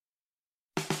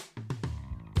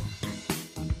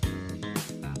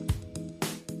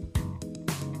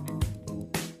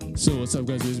So what's up,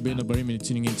 guys? This is Brain of Bari. You're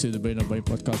tuning into the Brain of Bari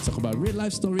podcast. Talk about real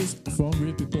life stories from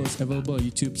real people. It's available on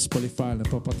YouTube, Spotify, and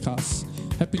Apple Podcasts.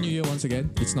 Happy New Year once again.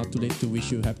 It's not too late to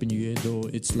wish you Happy New Year, though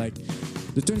it's like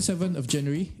the 27th of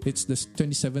January. It's the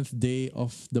 27th day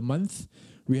of the month.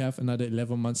 We have another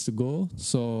 11 months to go,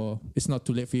 so it's not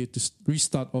too late for you to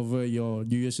restart over your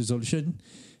New Year's resolution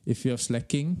if you're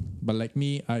slacking. But like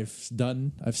me, I've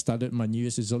started my New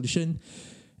Year's resolution,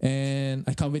 and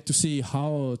I can't wait to see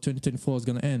how 2024 is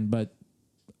gonna end. But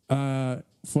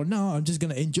for now, I'm just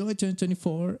gonna enjoy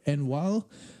 2024, and while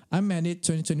I'm at it,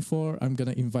 2024, I'm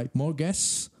gonna invite more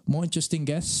guests, more interesting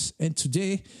guests. And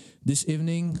today, this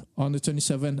evening, on the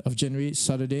 27th of January,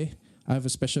 Saturday, I have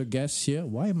a special guest here.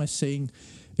 Why am I saying?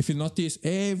 If you notice,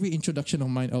 every introduction of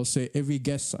mine, I'll say every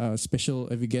guest are special,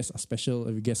 every guest are special,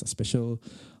 every guest are special.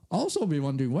 I'll also be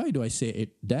wondering, why do I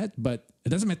say that? But it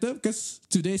doesn't matter because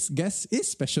today's guest is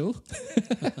special.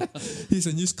 He's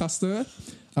a newscaster,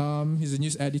 he's a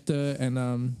news editor,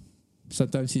 and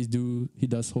sometimes he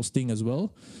does hosting as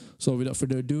well. So without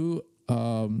further ado,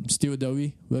 Steward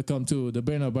Dawi, welcome to the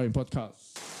Brain of Bari podcast.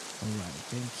 All right,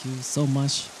 thank you so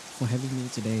much for having me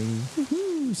today.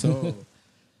 So,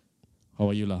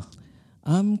 how are you lah?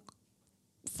 I'm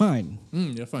fine.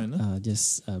 You're fine, huh?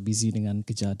 Just busy dengan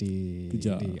kerja di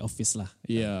office lah.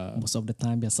 Yeah. Most of the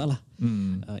time biasalah.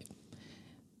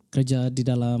 Kerja di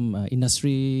dalam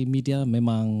industri media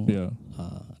memang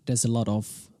there's a lot of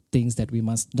things that we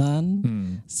must done.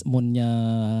 Semuanya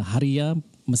harian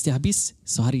mesti habis,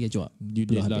 sehari aja.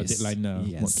 Deadline lah.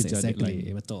 Yes, exactly.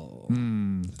 Deadline. Betul.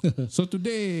 So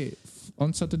today, on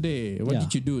Saturday, what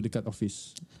did you do dekat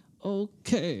office?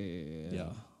 Okay.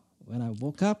 Yeah. When I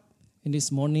woke up in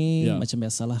this morning, macam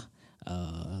biasalah,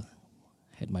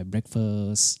 had my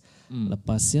breakfast.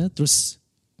 Lepas terus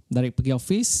direct pergi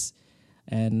office.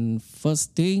 And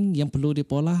first thing yang perlu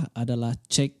dipolah adalah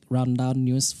check rundown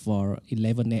news for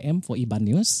 11 AM for Iban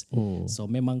news. So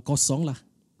memang kosong lah.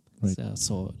 Right.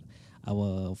 So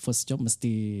our first job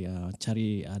mesti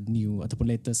cari new ataupun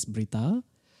latest berita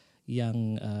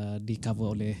yang di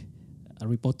cover oleh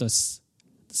reporters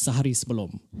sehari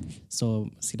sebelum. So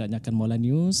setidaknya akan mula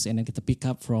news and then kita pick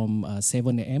up from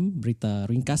 7 AM berita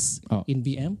ringkas in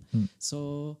BM.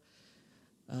 So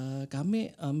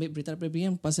kami ambil berita dari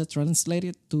BM pasal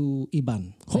translate it to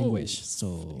Iban language.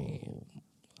 So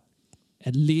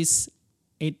at least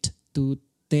 8 to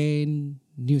 10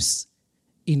 news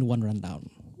in one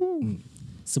rundown.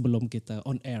 Sebelum kita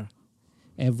on air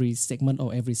every segment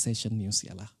or every session news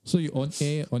lah. So you on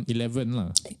air on 11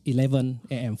 lah. 11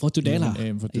 AM for today 11 lah.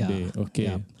 AM for today. Yeah. Okay.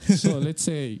 Yeah. So let's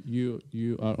say you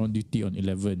are on duty on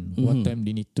 11. What time do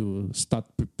you need to start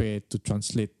prepare to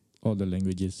translate all the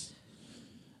languages?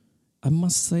 I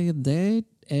must say that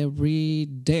every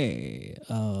day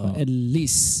at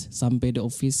least sampai di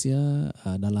office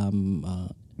dalam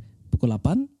pukul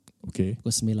 8. Okay.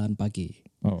 Pukul 9 pagi.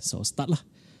 So start lah.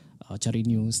 Cari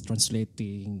news,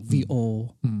 translating,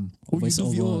 VO. Voice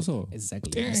over. VO also?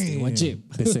 Exactly. Mesti wajib.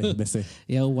 Biasa.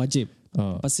 Ya, wajib.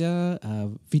 Pasal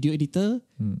video editor,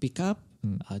 pick up,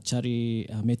 cari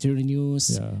material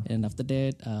news. And after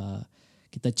that,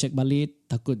 kita check balik.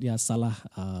 Takut salah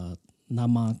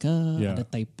nama ke, ada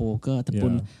typo ke,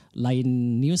 ataupun lain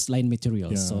news, lain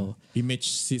material. So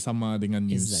image sama dengan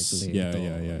news. Exactly.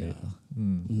 Yeah.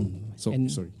 So,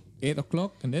 sorry. 8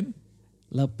 o'clock and then?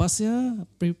 Lepas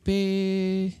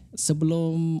prepare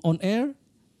sebelum on air,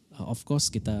 of course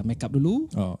kita make up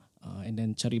dulu, and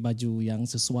then cari baju yang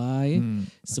sesuai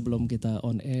sebelum kita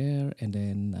on air, and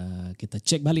then kita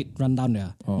check balik rundown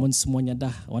dia. Mun semuanya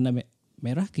dah warna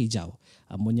merah ke hijau,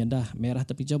 munnya dah merah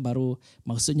tapi hijau baru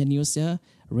maksudnya news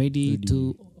ready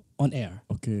to on air.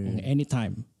 Okay.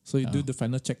 Anytime. So you do the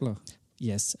final check lah.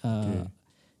 Yes.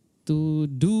 To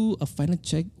do a final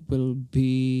check will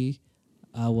be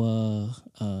our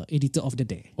editor of the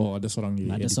day. Ada seorang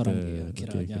dia. Ada seorang dia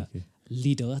kiranya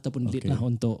leader ataupun lead lah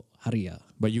untuk hari.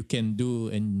 But you can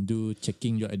do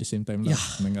checking at the same time lah.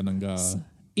 Nangga.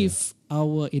 If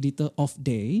our editor off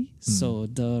day, so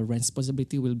the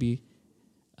responsibility will be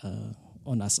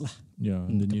on us lah.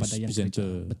 The news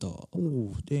presenter. Betul.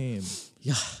 Oh damn.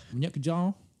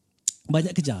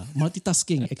 Banyak kerja.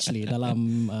 Multitasking actually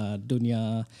dalam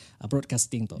dunia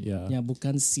broadcasting tu. Yang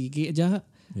bukan CG aja.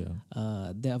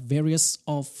 There are various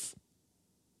of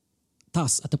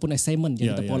tasks ataupun assignment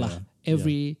yang kita pola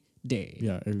every day.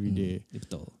 Every day.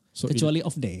 Betul. So kecuali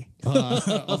off day.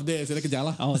 Off day saya dah kerja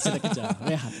lah. Saya dah kerja.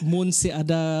 Rehat. Mun si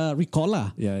ada recall lah.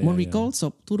 Mun recall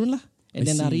so turun lah. And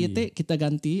then hari itu kita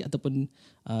ganti ataupun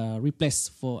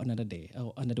replace for another day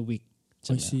or another week.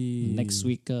 Next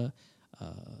week ke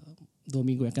 2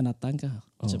 minggu yang akan datang ke.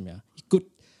 Macamnya. Ikut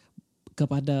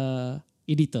kepada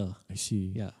editor. I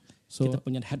see. Yeah. So Kita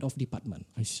punya head of department.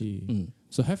 I see.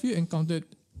 So have you encountered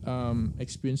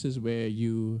experiences where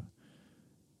you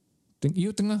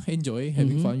tengah enjoy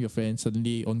having fun with your friends,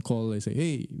 suddenly on call they say,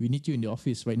 hey, we need you in the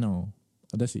office right now.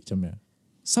 Ada sih macam ya?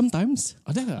 Sometimes.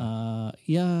 Ada tak?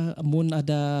 Ya, mun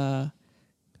ada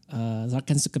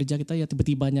rakan sekerja kita yang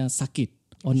tiba-tibanya sakit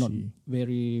or not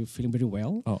feeling very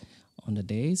well on the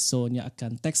day, so nya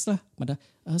akan text lah pada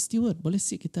Steward, boleh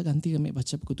sih kita ganti kami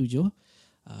baca pukul 7.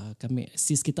 Kami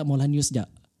assist kita mula news sekejap.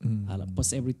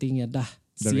 Post everything ya dah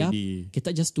siap, ready.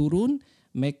 kita just turun,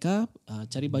 make up,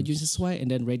 cari baju yang sesuai and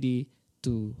then ready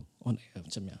to on air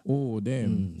macamnya. Oh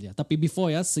damn. Tapi before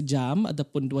sejam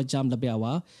ataupun 2 jam lebih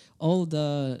awal, all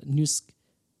the news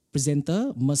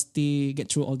presenter mesti get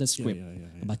through all the script.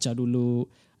 Baca dulu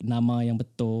nama yang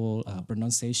betul,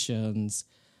 pronunciations,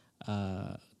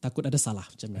 takut ada salah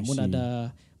macamnya. Mun ada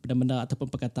benda-benda ataupun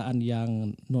perkataan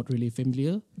yang not really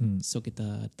familiar, so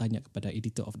kita tanya kepada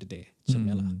editor of the day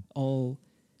macamnya lah. All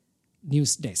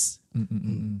news desk.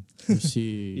 I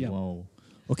see. Wow.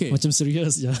 Okay. Macam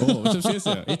serius je. Oh, macam serious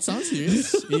ya? It sounds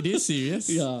serious. It is serious.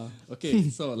 Yeah. Okay,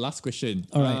 so last question.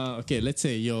 Alright. Okay, let's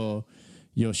say your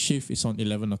shift is on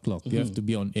 11 o'clock. You have to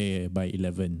be on air by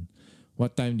 11.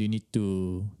 What time do you need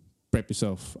to prep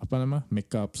yourself? Apa nama?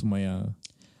 Make up semuanya.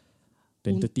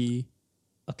 10:30.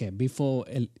 Okay, before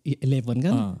 11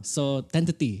 kan? So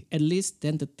 10:30. At least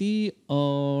 10:30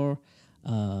 or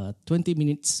 20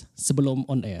 minutes sebelum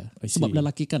on air. Sebab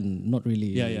lelaki kan not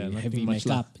really heavy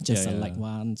makeup, just a light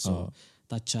one. So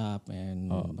touch up and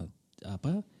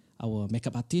our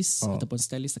makeup artist ataupun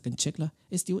stylist akan check lah.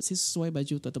 Steward sesuai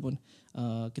baju tu ataupun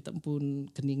kita pun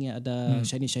keningnya ada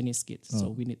shiny sikit.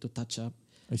 So we need to touch up.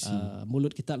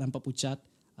 Mulut kita nampak pucat,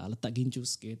 letak ginju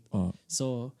sikit.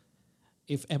 So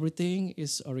if everything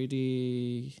is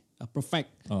already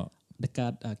perfect,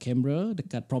 dekat kamera,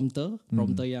 dekat prompter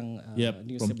yang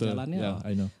news berjalan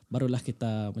barulah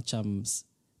kita macam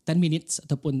 10 minutes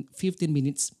ataupun 15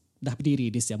 minutes dah berdiri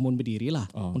di siamun berdiri lah.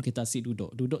 Mun kita asyik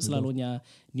duduk selalunya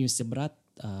news seberat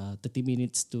 30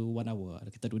 minutes to 1 hour.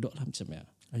 Kita duduk lah macam ya.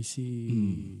 I see.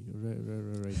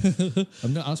 Right.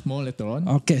 I'm going to ask more later on.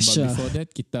 Okay, but sure. Before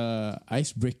that, kita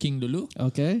ice breaking dulu.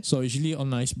 Okay. So usually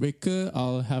on icebreaker,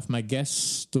 I'll have my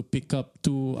guests to pick up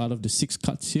 2 out of the 6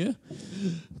 cards here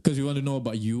because we want to know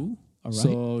about you. All right.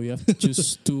 So you have to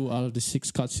choose 2 out of the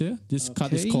 6 cards here. This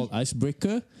card is called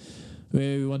icebreaker,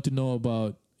 where we want to know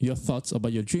about your thoughts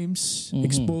about your dreams,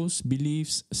 expose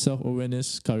beliefs,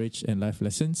 self-awareness, courage, and life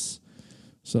lessons.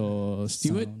 So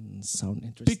Steward, sound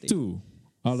interesting. pick 2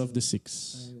 out of the 6.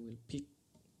 I will pick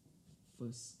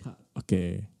first card.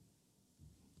 Okay.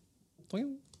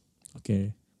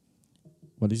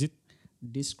 What is it?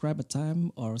 Describe a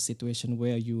time or situation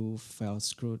where you felt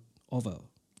screwed over.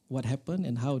 What happened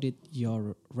and how did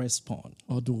you respond?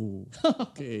 Aduh.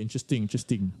 Okay, interesting.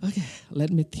 Okay, let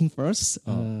me think first.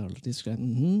 Describe.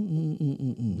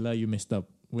 Lah, you messed up.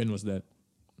 When was that?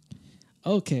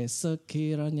 Okay,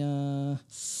 sekiranya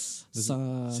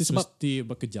Sis sebab mesti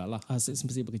bekerja lah. sis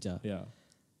mesti bekerja. Yeah.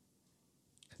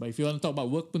 But if you want to talk about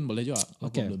work pun boleh juga.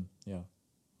 No Okay. problem. Yeah.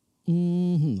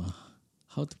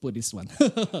 How to put this one?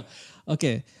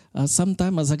 Okay,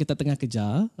 sometimes masa kita tengah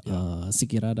kerja,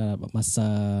 sekira ada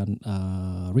masa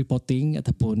reporting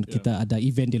ataupun kita ada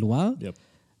event di luar,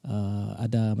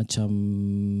 ada macam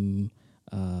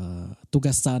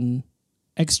tugasan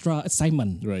extra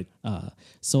assignment. Right.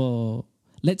 So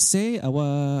let's say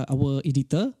our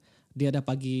editor dia ada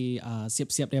bagi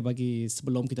siap-siap dia bagi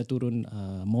sebelum kita turun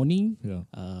morning,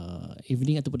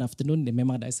 evening ataupun afternoon dia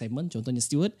memang ada assignment. Contohnya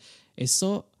Steward,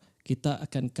 esok kita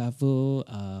akan cover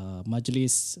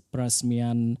majlis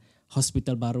perasmian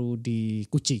hospital baru di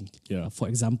Kuching, for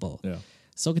example.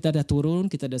 So kita dah turun,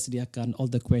 kita dah sediakan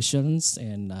all the questions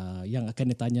and yang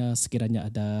akan ditanya sekiranya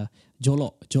ada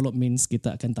jolok. Jolok means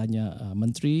kita akan tanya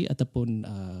menteri ataupun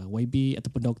YB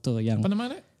ataupun doktor yang Apa nama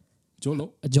dia?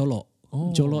 Jolok? Jolok.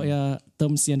 Jolok ya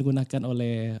terms yang digunakan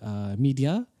oleh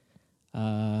media.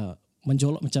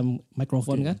 Menjolok macam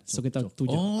mikrofon kan. So kita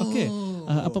tunjuk.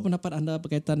 Apa pendapat anda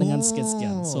berkaitan dengan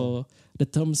sekian-sekian. So the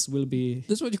terms will be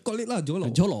That's what you call it lah,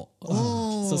 jolok. Jolok.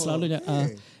 So selalunya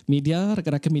media,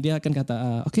 rakan-rakan media akan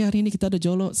kata okay, hari ini kita ada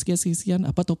jolok sekian-sekian,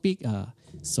 apa topik?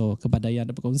 So kepada yang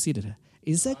ada berkongsi dia.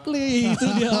 Exactly, itu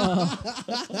dia.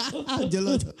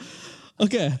 Jolok.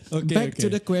 Okay, back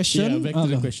to the question. Yeah, back to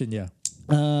the question, yeah.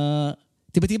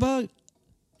 Tiba-tiba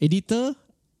editor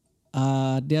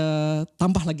dia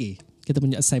tambah lagi kita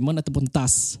punya assignment ataupun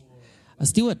task.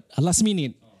 Steward, last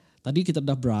minute. Tadi kita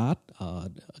dah berat,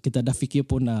 kita dah fikir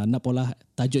pun nak pola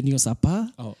tajuk news apa.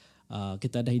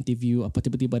 Kita dah interview apa,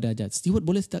 tiba-tiba dah ajak. Steward,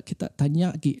 boleh tak kita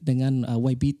tanya lagi dengan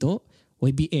YB tu?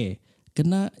 YBA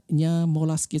kenanya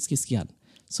mola sekian.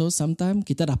 So sometimes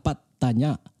kita dapat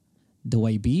tanya the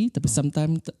YB, tapi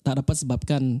sometimes tak dapat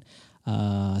sebabkan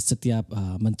setiap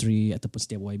menteri ataupun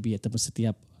setiap YB ataupun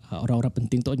setiap orang-orang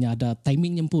penting tu ada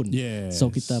timingnya pun. Yes. So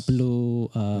kita perlu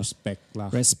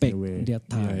respect dia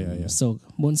time. So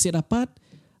mun si dapat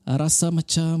rasa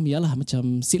macam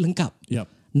si lengkap. Yep.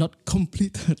 Not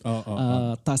completed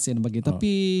task yang bagi.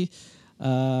 Tapi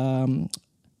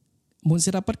mun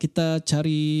si dapat kita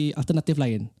cari alternatif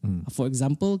lain. For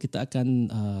example, kita akan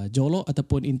jolok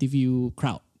ataupun interview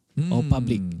crowd or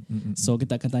public. So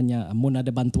kita akan tanya mun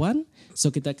ada bantuan, so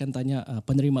kita akan tanya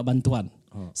penerima bantuan.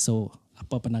 So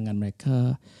apa pandangan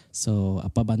mereka, so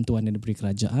apa bantuan yang diberi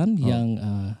kerajaan yang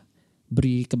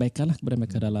beri kebaikan lah kepada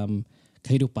mereka dalam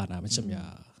kehidupan macam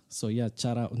so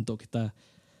cara untuk kita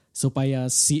supaya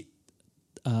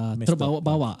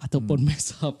terbawa-bawa ataupun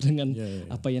mess up dengan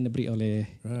apa yang diberi oleh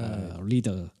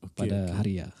leader pada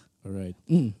hari Alright.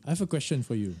 I have a question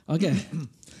for you. Okay.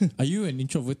 Are you an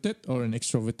introverted or an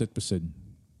extroverted person?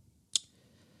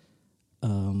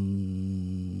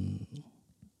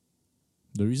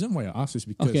 The reason why I ask is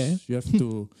because you have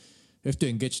to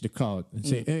engage the crowd and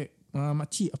say,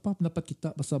 makcik, apa pendapat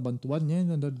kita pasal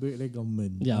bantuannya yang dah diberi oleh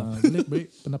government? Boleh beri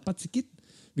pendapat sikit?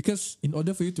 Because in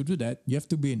order for you to do that, you have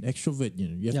to be an extrovert.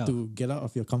 You have to get out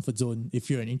of your comfort zone.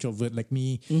 If you're an introvert like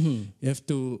me, you have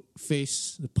to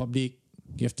face the public.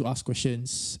 You have to ask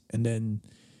questions, and then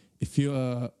if you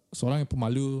are seorang yang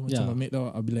pemalu macam Amit tau,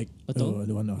 I'll be like, I don't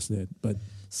want to ask that. But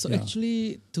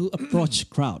actually to approach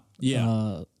crowd,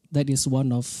 that is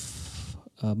one of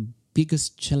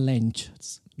biggest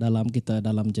challenges dalam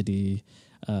jadi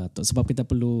sebab kita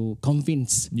perlu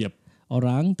convince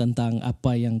orang tentang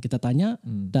apa yang kita tanya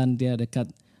dan dia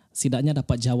setidaknya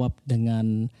dapat jawab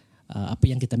dengan apa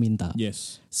yang kita minta.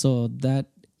 Yes. So that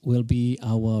will be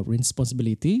our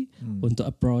responsibility untuk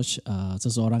approach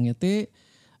seseorang itu.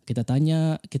 Kita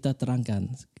tanya, kita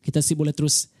terangkan. Kita boleh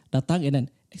terus datang and then,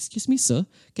 excuse me sir,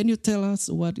 can you tell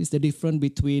us what is the difference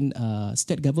between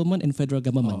state government and federal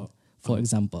government, for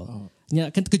example. Nya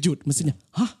akan terkejut mestinya.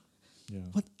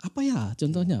 What, apa ya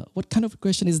contohnya? What kind of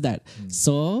question is that?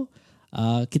 So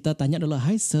kita tanya dulu,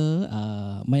 hi sir,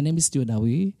 my name is Steward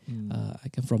Dawi, I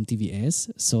come from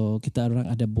TVS. So kita orang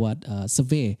ada buat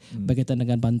survey berkaitan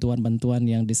dengan bantuan-bantuan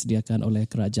yang disediakan oleh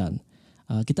kerajaan.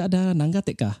 Kita ada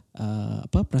nanggatik kah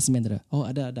prasmen ada? Oh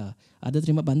ada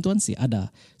terima bantuan sih ada.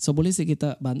 So boleh sih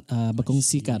kita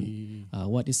berkongsikan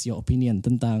what is your opinion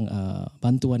tentang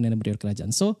bantuan yang diberi oleh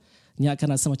kerajaan. So nya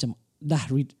akan rasa macam dah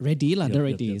ready lah,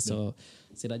 ready. So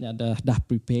setidaknya dah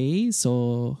prepare.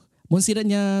 So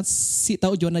setidaknya si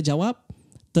tahu Joanna jawab,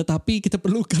 tetapi kita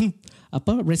perlukan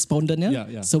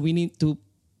respondennya. So we need to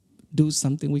do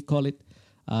something, we call it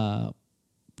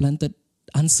planted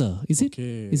answer. Is it?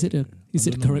 Okay. Is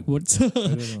it correct words?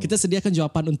 Kita sediakan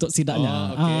jawapan untuk sidaknya.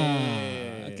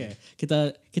 Okay.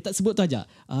 Kita sebut tu aja.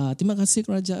 Terima kasih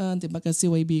kerajaan, terima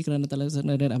kasih YB kerana telah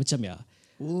macam ya.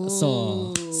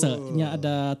 So nya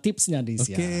ada tipsnya di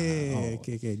sini.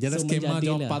 Okay. Jadi skema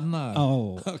jawapan lah.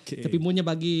 Okay. Tapi munnya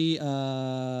bagi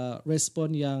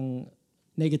respon yang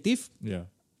negatif,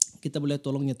 kita boleh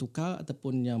tolongnya tukar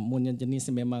ataupun yang munnya jenis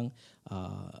yang memang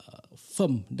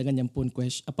firm dengan yang pun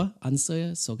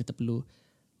answer, so kita perlu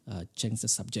change the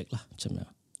subject lah macam ya.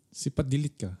 Sifat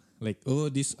delete kah? Like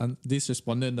this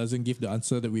respondent doesn't give the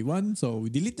answer that we want, so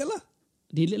we delete it lah.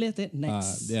 Delete lah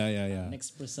next. Next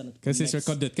person. Because it's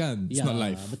recorded kan, it's not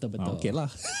live. Betul. Okay lah.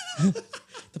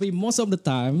 Tapi most of the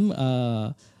time,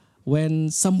 when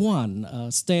someone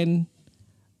stand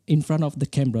in front of the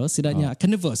camera, setidaknya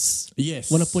akan nervous.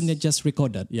 Yes. Walaupun dia just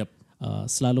recorded. Yep.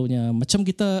 Selalunya macam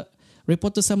kita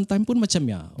reporter sometimes pun macam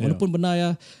ya. Walaupun benar ya,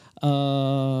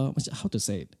 how to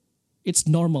say it? It's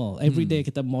normal. Every day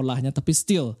kita molahnya, tapi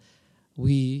still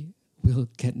we will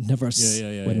get nervous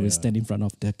when we stand in front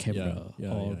of the camera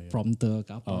or prompter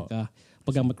ke apakah.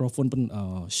 Pegang mikrofon pun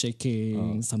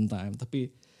shaking sometimes.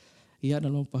 Tapi ia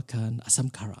adalah merupakan asam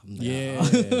garam.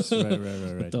 Yes, right.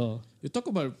 Betul. You talk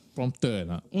about prompter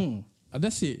nak. Ada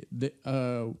sih,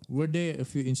 were there a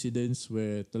few incidents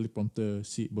where teleprompter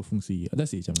si berfungsi? Ada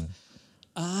sih macam mana?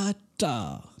 Ada.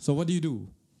 So what do you do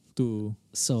to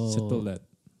settle that?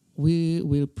 We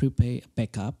will prepare a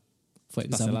backup. For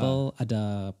example,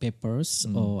 ada papers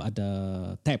or ada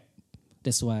tab.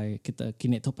 That's why kita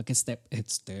kini tu pakai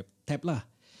tab lah.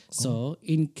 So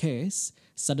in case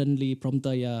suddenly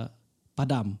prompter ya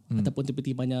padam ataupun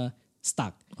tiba-tibanya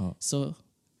stuck, so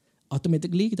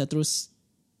automatically kita terus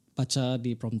baca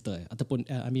di prompter ataupun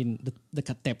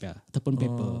dekat tab ya ataupun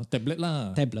paper. Tablet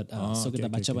lah. So kita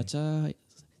baca-baca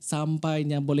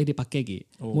sampainya boleh dipakai lagi.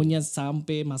 Munya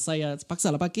sampai masa ya paksa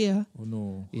lah pakai ya. Oh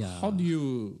no. Yeah. How do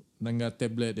you nangga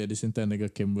tablet at the same time nangga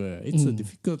camera? It's a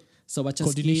difficult So baca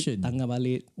coordination. sikit tangga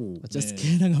balik. Baca man.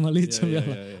 sikit tangga balik macam yeah,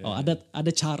 lah. yeah, Oh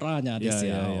ada caranya di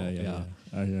sini. Yeah.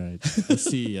 Alright. I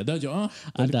see. Ada je Ada.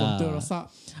 Komputer rosak.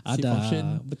 Ada. Function.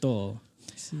 Betul.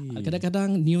 See.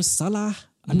 Kadang-kadang news salah.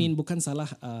 I mean bukan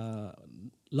salah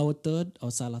lower third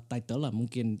atau salah title lah.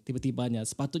 Mungkin tiba-tibanya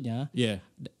sepatutnya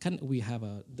kan we have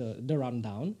the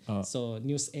rundown. So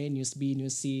news A, news B,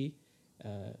 news C.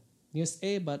 News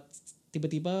A but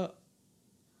tiba-tiba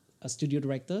studio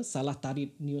director salah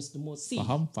tarik news nombor C.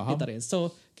 Faham.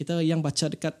 So kita yang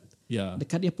baca dekat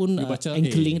dekat dia pun baca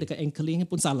dekat anchoring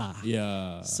pun salah.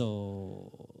 Yeah.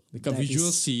 So dekat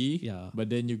visual C,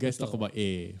 but then you guys talk about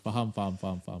A. Faham.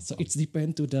 So it's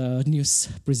depend to the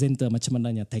news presenter macam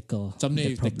mananya tackle macam the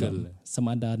ni problem. tackle.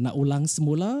 Sama ada nak ulang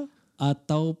semula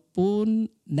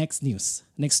ataupun next news,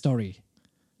 next story.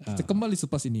 Kita kembali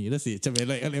selepas ini. That's it. Macam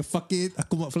like fuck it.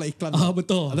 Aku buat fly iklan.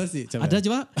 Betul. That's it. Ada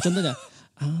juga contohnya.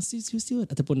 Steward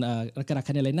ataupun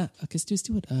rakan-rakan yang lain nak. Okay,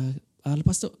 Steward.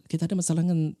 Lepas tu kita ada masalah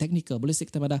dengan technical. Boleh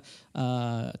kita pada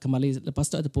kembali lepas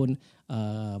tu ataupun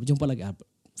berjumpa lagi.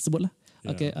 Sebutlah.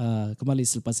 Okay, kembali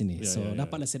selepas ini.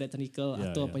 Dapatlah set technical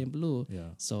atau apa yang perlu.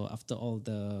 So after all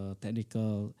the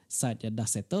technical side yang dah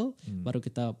settle, baru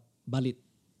kita balik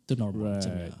to normal.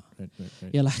 Right.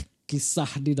 Yalah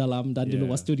kisah di dalam dan di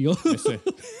luar studio.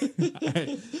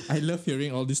 I love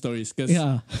hearing all these stories because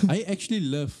I actually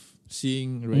love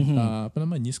seeing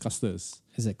newscasters.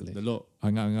 Exactly. Delok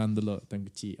angan-angan delok tang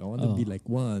kecil. I want to be like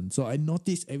one. So I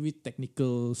notice every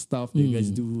technical stuff that you guys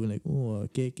do. Like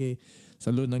okay.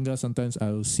 Selalu nangga sometimes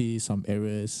I'll see some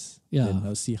errors. Then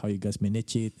I'll see how you guys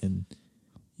manage it and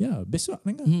best luck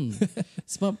nangga.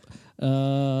 Sebab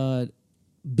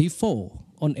before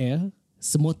on air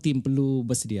semua tim perlu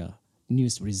bersedia.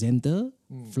 News presenter,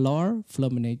 floor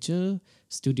manager,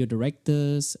 studio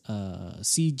directors,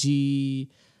 CG,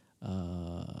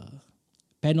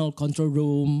 panel control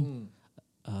room,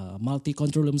 multi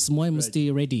control room semua mesti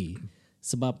ready.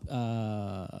 Sebab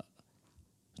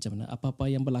macam mana apa-apa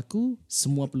yang berlaku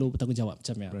semua perlu bertanggungjawab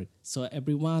macam ya. So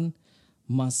everyone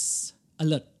must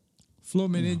alert. Floor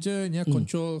manager nya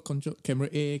control camera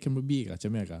A, camera B kah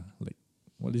macam mana kah? Like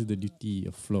what is the duty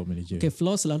of floor manager? Okay,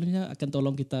 floor selalunya akan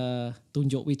tolong kita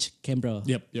tunjuk which camera.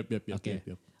 Yep.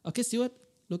 Okay, Steward,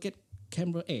 look at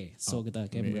camera A. So kita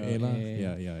camera A.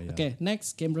 Yeah. Okay,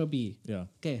 next camera B. Yeah.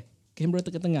 Okay, camera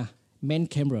tengah-tengah. Main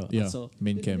camera. So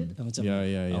main cam. Macam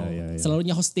Yeah.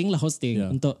 Selalunya hosting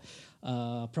untuk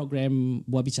program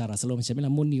buat bicara. Selalu macam mana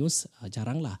news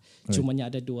jarang lah. Cumanya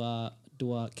ada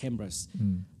dua cameras.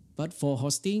 But for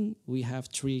hosting, we have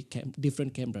three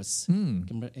different cameras.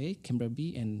 Camera A, camera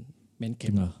B, and main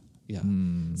camera. Yeah.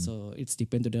 So it's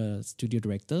depend to the studio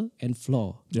director and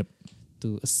floor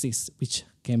to assist which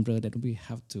camera that we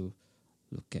have to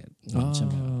look at.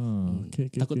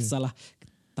 Okay. Takut salah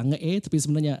tangga A tapi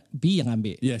sebenarnya B yang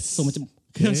ambil. Yes. So macam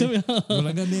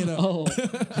Melanggar ni lah.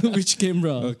 Which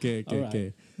camera? Okay.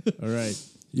 Alright.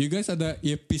 You guys ada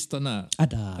earpiece tak nak?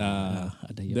 Ada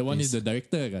earpiece. The one is the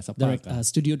director kah? Siapa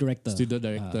studio director. Studio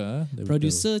director.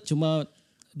 Producer cuma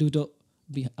duduk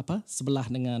sebelah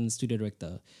dengan studio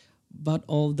director. But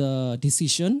all the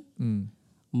decision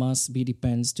must be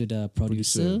depends to the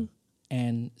producer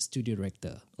and studio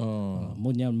director.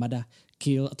 Mungkin ada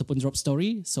kill ataupun drop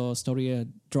story, so story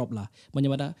drop lah.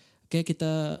 Mungkin ada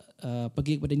kita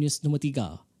pergi kepada news nombor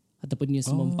 3 ataupun news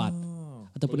nombor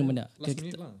 4 ataupun mana. Last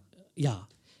minute lah.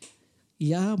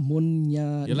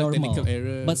 Munya normal. Technical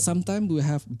error. But sometimes we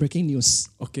have breaking news.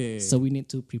 Okay. So we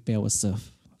need to prepare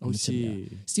ourselves.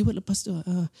 Steward lepas tu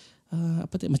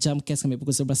macam case kami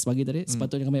pukul 11 pagi tadi,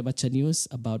 sepatutnya kami baca news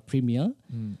about premier.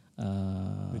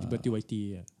 Tiba-tiba TYT.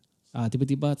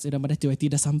 Tiba-tiba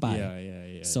TYT dah sampai.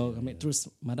 So kami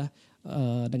terus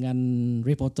dengan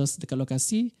reporters dekat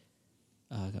lokasi.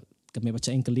 Kami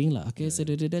baca anchoring lah. Okay,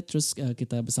 terus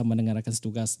kita bersama dengan rakan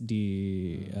setugas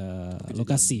di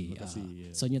lokasi.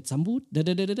 So nyet sambut,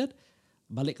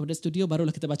 balik kepada studio,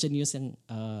 barulah kita baca news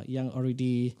yang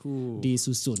already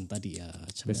disusun tadi.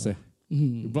 Biasa.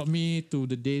 You brought me to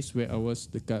the days where I was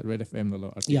dekat Red FM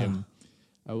lalu RTM.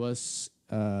 I was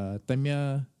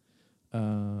time-nya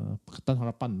Pakatan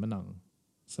Harapan menang.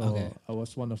 So I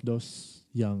was one of those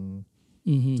yang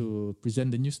to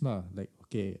present the news lah. Like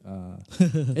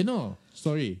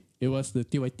sorry. It was the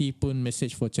TYT pun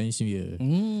message for Chinese New Year.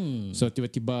 So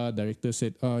tiba-tiba director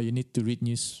said, you need to read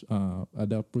news.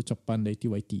 Ada perucapan dari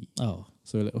TYT.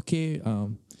 So like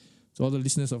so all the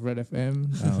listeners of Red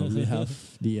FM, we have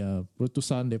the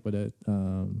perutusan daripada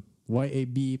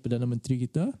YAB Perdana Menteri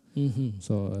kita.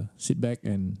 So sit back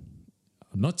and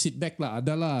not sit back lah,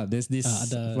 adalah there's this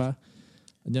apa,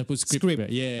 adanya pun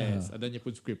script. Yes, adanya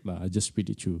pun script lah. I just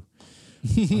read it through.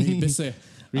 Best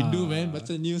rindu man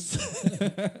baca news.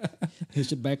 You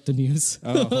should back to news.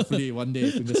 Hopefully one day,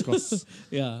 fingers crossed.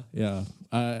 Yeah.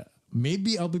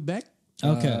 Maybe I'll be back.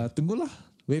 Okay. Tunggulah.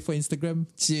 Wait for Instagram.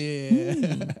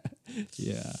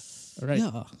 Yeah. All right.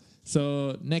 Yeah.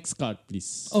 So next card,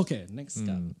 please. Okay, next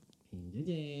card.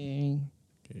 Okay,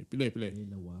 pilih.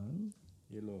 Yellow one.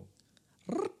 Yellow.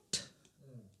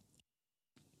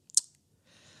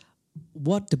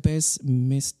 What the best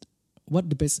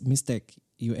mistake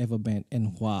you ever made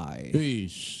and why?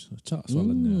 Ish, cak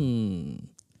soalannya.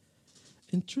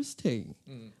 Interesting.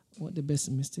 What the best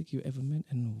mistake you ever made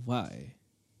and why?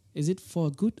 Is it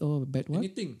for good or bad one?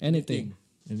 Anything.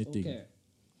 Okay.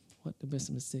 What the best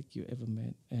mistake you ever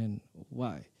made and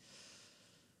why?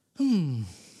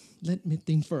 Let me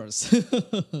think first.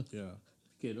 Yeah.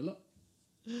 Okay, dulu.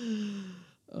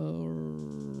 All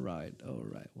right.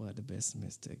 What the best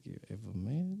mistake you ever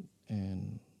made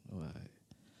and why?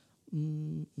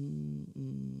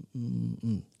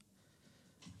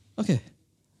 Okay.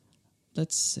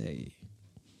 Let's see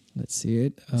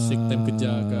it. Sick time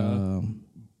kerja ke?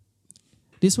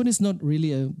 This one is not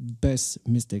really a best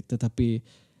mistake, tetapi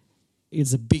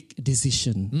it's a big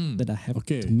decision that I have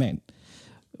to make,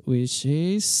 which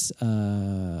is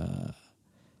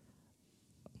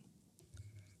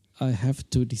I have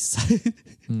to decide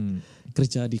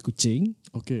kerja di Kuching.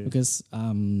 Okay. Because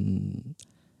I'm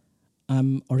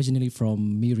originally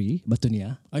from Miri,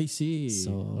 Batunia. I see.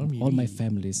 So all my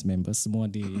family's members semua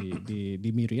di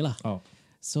Miri lah. Oh.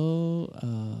 So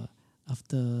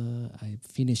after I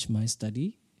finished my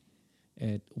study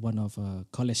at one of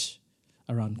college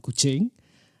around Kuching,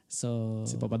 so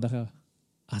Sipak padah lah.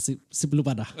 sebelum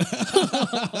padah.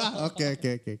 Okay.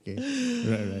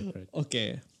 Right.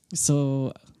 Okay, so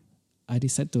I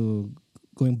decided to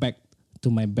going back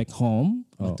to my back home,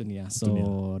 Batunia. So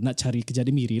nak cari kerja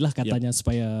di Miri lah katanya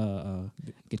supaya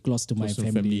get close to my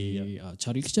family.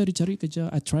 Cari kerja.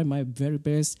 I try my very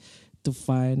best to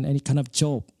find any kind of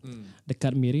job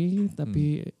dekat Miri,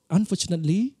 tapi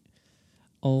unfortunately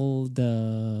all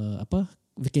the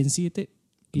vacancy itu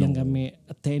yang kami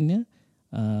attendnya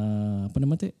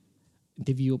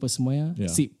interview apa semuanya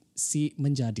si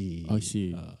menjadi. I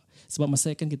see. Sebab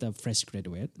masa kan kita fresh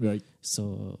graduate, Right.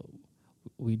 so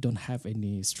we don't have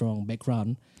any strong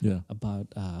background about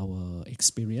our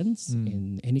experience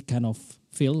in any kind of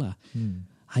field lah.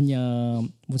 Hanya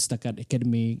setakat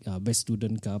akademik, best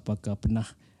student ke apakah pernah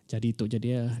jadi itu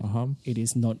jadi it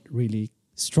is not really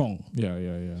strong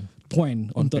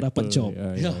point On untuk paper, dapat job.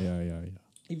 Yeah.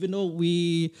 Even though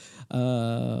we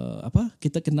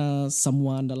kita kena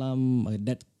someone dalam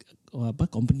that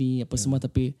company semua,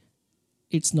 tapi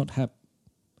it's not help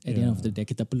at the end of the day.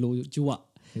 Kita perlu jua.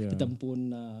 Kita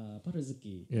pun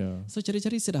rezeki. So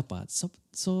cari-cari saya dapat.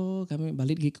 So kami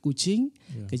balik pergi ke Kuching,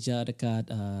 kerja dekat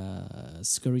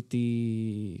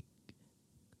security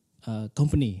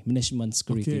company, management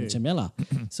security macam ni lah.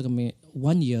 So kami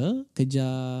 1 year kerja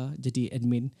jadi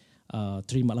admin,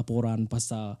 terima laporan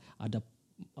pasal ada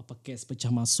kes pecah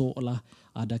masuk lah,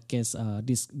 ada kes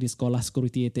di sekolah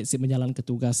security tak menjalankan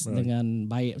tugas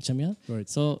dengan baik macam ni.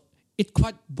 So it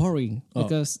quite boring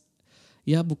because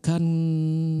bukan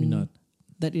minat.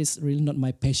 That is really not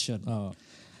my passion.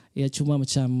 Cuma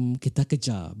macam kita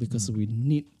kerja because we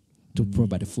need to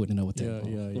provide the food in our table.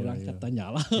 Orang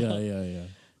katanya lah.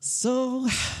 So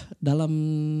dalam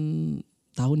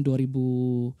tahun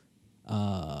 2017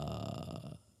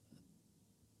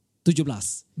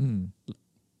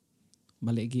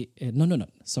 balik pergi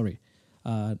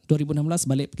 2016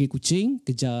 balik pergi Kuching,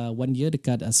 kerja 1 year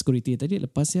dekat security tadi.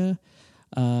 Lepas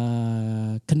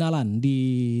kenalan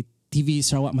di TV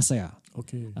Sarawak Masaya.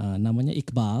 Namanya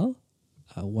Iqbal,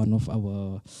 one of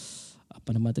our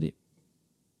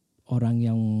orang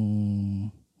yang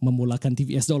memulakan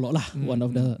TVS dulu lah, one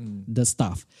of the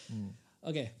staff.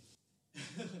 Okay.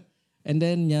 And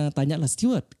then tanya lah,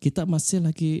 Steward, kita masih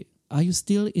lagi, are you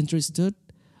still interested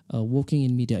working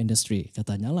in media industry?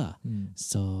 Katanya lah.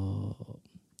 So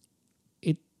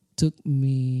it took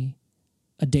me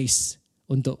a days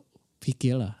untuk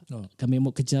fikir lah. Kami mau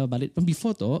kerja balik.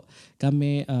 Before tu,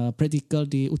 kami practical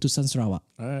di Utusan Sarawak.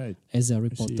 Right. As a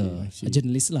reporter, I see. a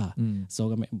journalist lah.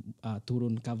 So kami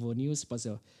turun cover news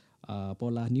pasal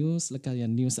pola news, lekas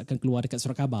yang news akan keluar dekat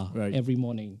surat khabar every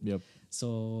morning. Yep.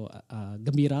 So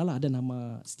gembira lah ada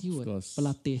nama Steward,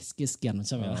 pelatih sekian-sekian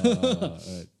macam ni.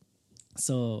 Right.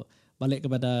 So balik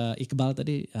kepada Iqbal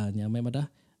tadi, memang dah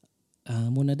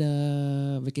mun ada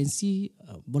vacancy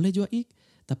boleh juga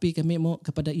Tapi kami mau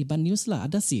kepada Iban News lah.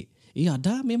 Ada sih. Ya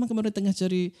ada. Memang kami tengah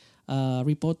cari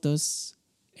reporters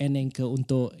and anchor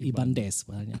untuk Iban Desk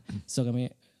sebenarnya. So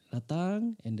kami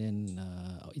datang and then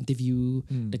interview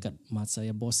dekat mat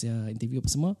saya, bos ya, interview apa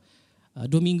semua.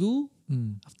 2 minggu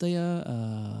after ya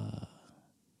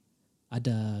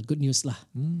ada good news lah.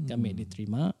 Kami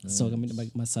diterima. So kami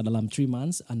bagi masa dalam 3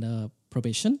 months under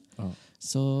probation.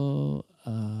 So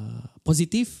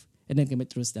positif and then kami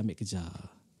terus ambil kerja.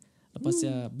 Lepas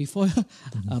ya before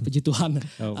puji Tuhan.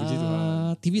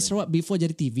 TV Sarawak before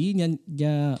jadi TV nya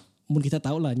mungkin kita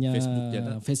tahu lah nya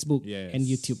Facebook and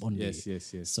YouTube only. Yes.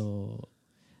 So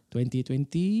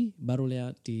 2020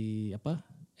 barulah di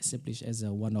established as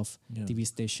one of TV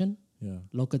station.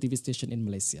 Local TV station in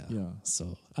Malaysia.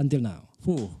 So until now.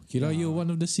 Kira you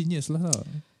one of the seniors lah.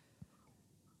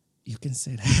 You can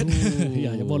say that.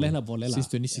 Boleh lah. Since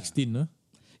 2016 lah.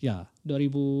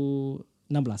 2017.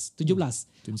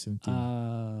 2017.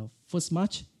 First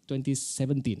March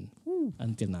 2017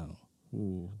 until now.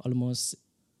 Almost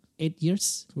 8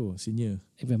 years. Senior.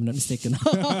 If I'm not mistaken.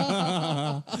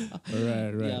 Right.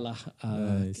 Yalah,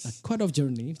 quite of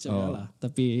journey macam yalah.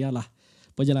 Tapi yalah,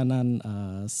 perjalanan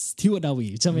Steward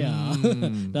Dawi macam ya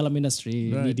dalam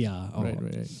industri media.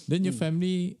 Right. Then your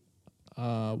family,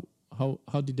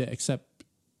 how did they accept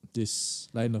this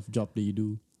line of job that you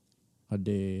do? Are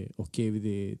they okay with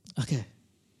it? Okay.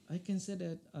 I can say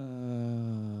that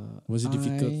was it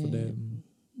difficult for them?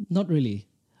 Not really.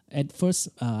 At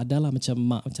first adalah macam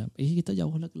mak macam kita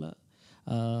jauh lah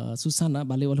susah nak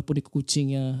balik walaupun di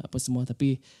Kuchingnya apa semua,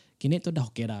 tapi kini tu dah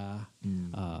okey dah.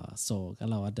 So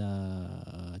kalau ada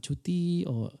cuti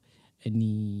or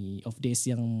any of days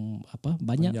yang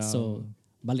banyak so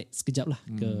balik sekejap lah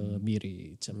ke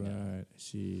Miri macam right. I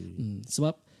see.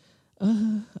 Sebab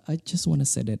I just want to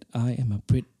say that I am a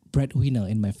breadwinner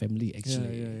in my family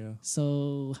actually. Yeah.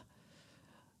 So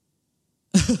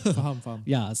faham.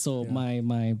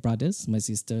 My brothers, my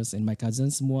sisters and my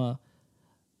cousins semua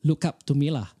look up to me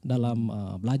lah dalam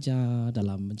belajar,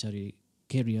 dalam mencari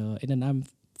career, and then I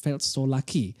felt so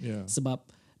lucky sebab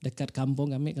dekat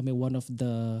kampung kami one of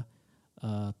the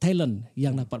talent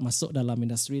yang dapat masuk dalam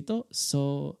industri itu,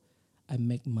 so I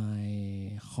make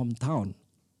my hometown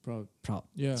proud.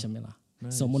 Macam inilah.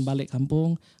 Nice. So mun balik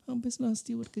kampung, habis lah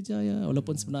Steward kerja ya.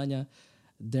 Walaupun sebenarnya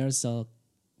there's a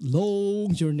long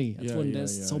journey.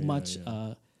 There's so much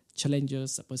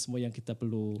challenges apa semua yang kita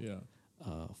perlu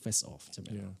face off.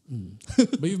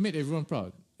 But you've made everyone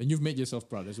proud, and you've made yourself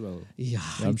proud as well.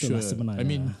 I'm sure. Sebenarnya. I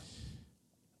mean,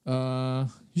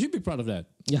 you should be proud of that.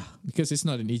 Because it's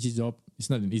not an easy job. It's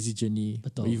not an easy journey.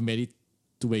 Betul. But you've made it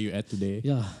to where you're at today.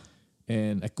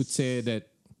 And I could say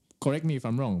that, correct me if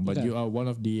I'm wrong, but you are one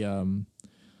of the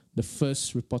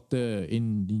first reporter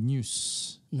in the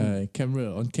news, on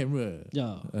camera.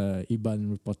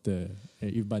 Iban reporter,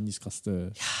 Iban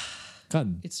newscaster.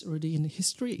 Kan? It's already in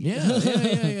history.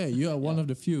 Yeah. You are one of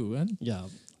the few, kan? Yeah.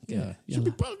 You should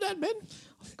be proud of that, man.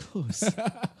 Of course.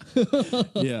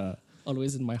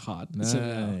 Always in my heart. Nice.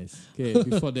 Okay,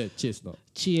 before that, cheers, no?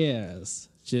 Cheers.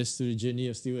 Cheers to the journey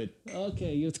of Steward.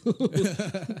 Okay, you too.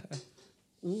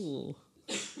 Ooh.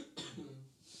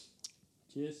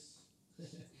 Cheers.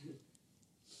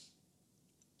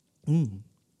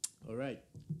 Alright.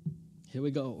 Here we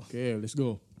go. Okay, let's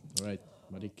go. Alright,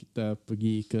 mari kita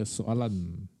pergi ke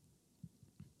soalan.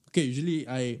 Okay, usually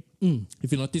if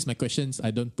you notice my questions, I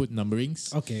don't put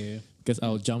numberings. Okay. Because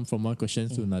I'll jump from one question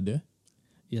to another.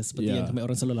 Ya, seperti yang kami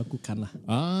orang selalu lakukan lah.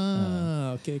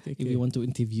 Okay. If we want to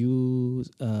interview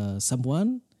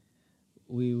someone,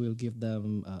 we will give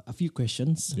them a few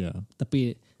questions.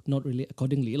 Tapi not really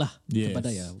accordingly lah. Kepada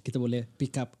kita boleh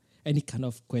pick up any kind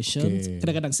of questions.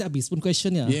 Kadang-kadang saya habis pun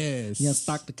questionnya. Yang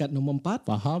stuck dekat nombor 4.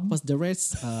 Faham. Pas the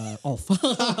rest off.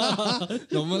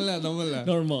 Normal lah.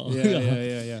 Normal.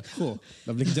 Yeah. Cool.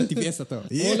 Dah boleh kerja TVS atau?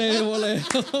 Boleh.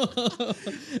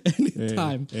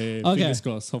 Anytime. Fingers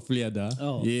crossed. Hopefully ada.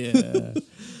 Yeah.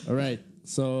 Alright.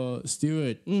 So,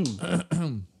 Steward,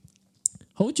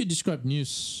 how would you describe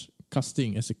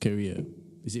newscasting as a career?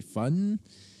 Is it fun?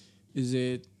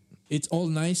 It's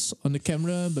all nice on the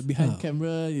camera, but behind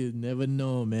camera, you never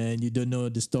know, man. You don't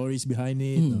know the stories behind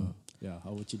it.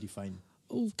 How would you define?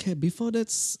 Okay, before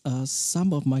that,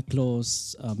 some of my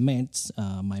close mates,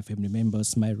 my family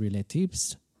members, my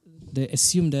relatives, they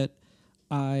assume that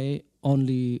I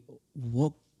only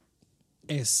work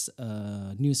as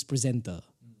a news presenter.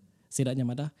 Setidaknya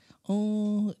madah,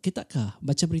 kita kah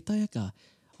baca berita ya kah?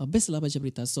 Best lah baca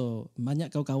berita. So,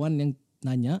 banyak kawan-kawan yang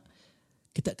nanya,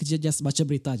 kita kerja just baca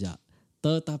berita aja.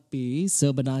 Tetapi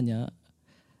sebenarnya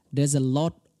there's a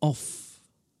lot of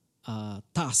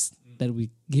tasks that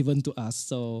we given to us.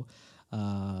 So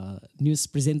news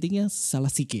presentingnya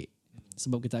salah sikit.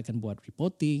 Sebab kita akan buat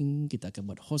reporting, kita akan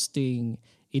buat hosting,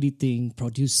 editing,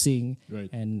 producing,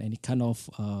 and any kind of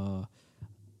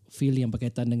field yang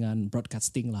berkaitan dengan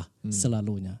broadcasting lah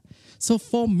selalunya. So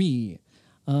for me,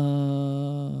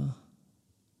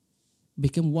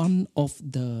 become one of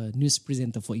the news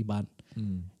presenter for Iban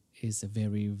is a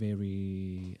very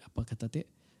apa kata tu,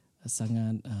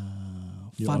 sangat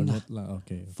fun lah.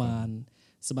 Okay, fun.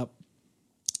 Sebab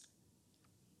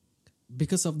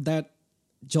because of that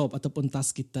job ataupun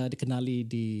task kita dikenali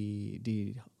di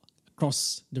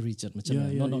across the region macam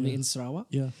not only in Sarawak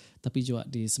tapi juga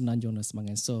di Semenanjung dan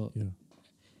sebagainya. So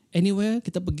anywhere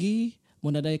kita pergi,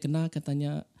 mun ada yang kenal akan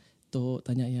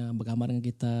tanya yang bergambar dengan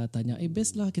kita, tanya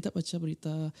best lah kita baca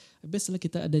berita, best lah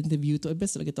kita ada interview tu,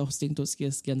 best lah kita hosting tu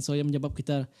sekian-sekian. So yang menyebab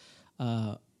kita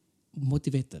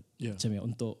motivated macam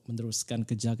untuk meneruskan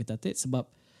kerja kita tu. Sebab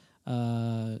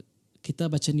kita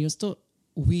baca news tu,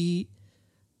 we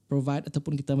provide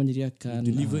ataupun kita menyediakan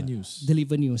deliver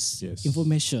news,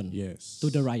 information to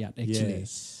the rakyat actually.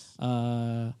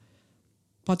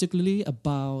 Particularly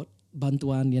about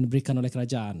bantuan yang diberikan oleh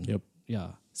kerajaan.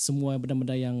 Semua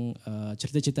benda-benda yang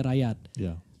cerita-cerita rakyat.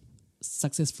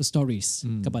 Successful stories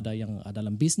kepada yang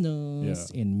dalam business,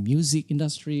 in music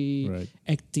industry,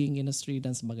 acting industry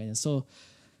dan sebagainya. So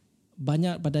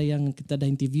banyak pada yang kita dah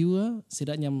interview,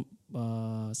 setidaknya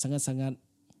sangat-sangat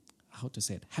how to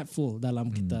say it, helpful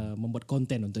dalam kita membuat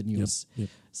konten untuk news.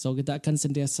 So kita akan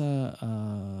sentiasa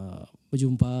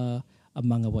berjumpa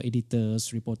among our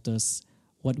editors, reporters,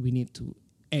 what we need to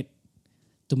add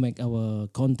to make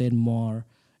our content more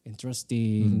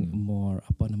interesting, more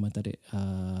apa nama tadi,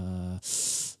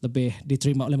 lebih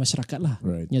diterima oleh masyarakat lah.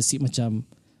 Nyasi macam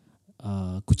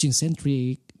Kuching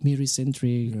centric, Miri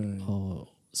centric,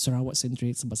 or Sarawak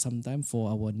centric. Sebab sometimes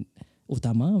for our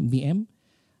utama BM,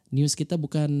 news kita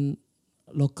bukan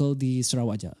local di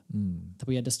Sarawak aja,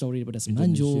 tapi ada story daripada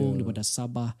Semenanjung, daripada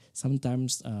Sabah,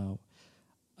 sometimes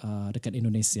dekat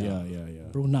Indonesia,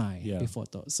 Brunei, before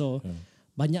tu. So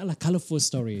banyaklah colourful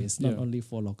stories, not only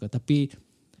for local, tapi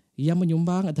yang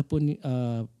menyumbang ataupun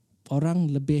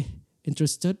orang lebih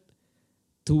interested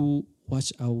to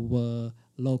watch our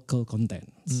local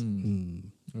contents.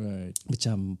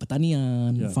 Macam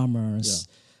pertanian, farmers,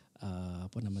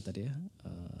 apa nama tadi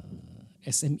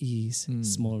SMEs,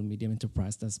 small medium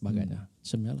enterprise dan sebagainya.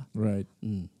 Macam lah.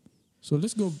 So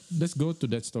let's go to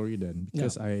that story then,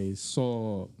 because I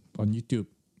saw on YouTube.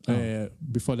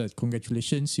 Before that,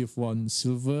 congratulations, you've won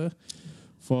silver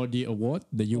for the award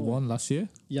that you won last year.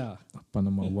 Apa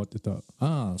nama award itu?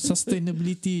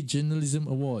 Sustainability Journalism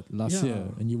Award last year,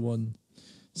 and you won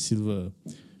silver.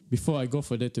 Before I go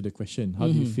further to the question, how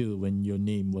do you feel when your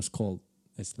name was called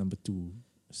as number 2,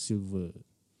 silver?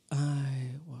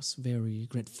 I was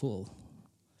very grateful,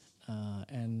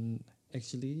 and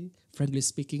actually, frankly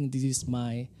speaking, this is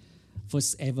my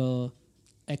first ever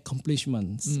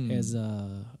accomplishments as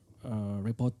a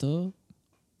reporter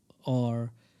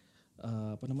or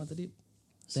apa nama tadi,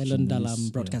 talent dalam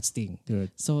broadcasting.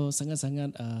 So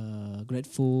sangat-sangat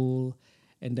grateful,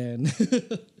 and then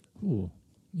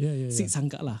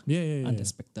sangka lah,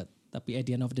 unexpected. Tapi at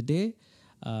the end of the day,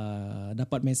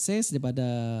 dapat message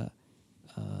daripada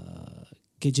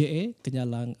KJA,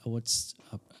 Kenyalang Awards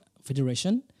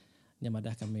Federation, yang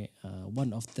madah kami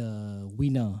one of the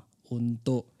winner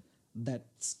untuk that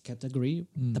category.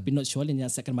 Tapi not sure yang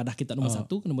akan madah kita nombor 1,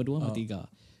 nombor 2, nombor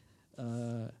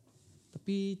 3.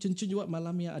 Tapi cun-cun juga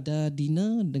malam yang ada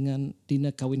dinner dengan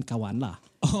dinner kawan-kawan lah.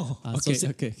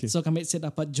 So kami saya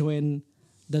dapat join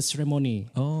the ceremony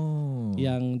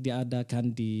yang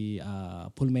diadakan di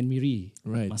Pullman Miri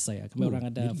masa ya. Kami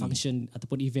orang ada function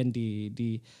ataupun event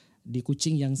di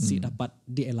Kuching yang dapat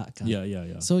dielakkan.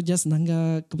 So just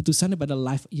nangga keputusan daripada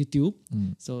live YouTube.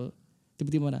 So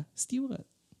tiba-tiba mana Steward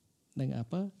dengan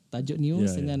apa tajuk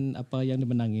news dengan apa yang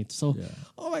dimenangi. So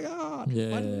oh my god,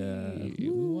 we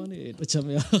won it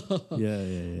macam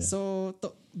So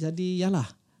jadi yalah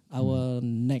our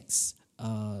next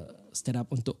stand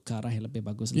up untuk ke arah yang lebih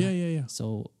bagus lah.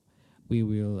 So we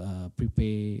will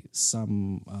prepare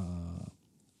some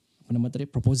apa nama tadi,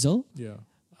 proposal.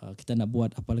 Kita nak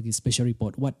buat apa lagi, special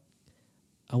report, what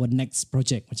our next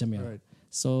project macam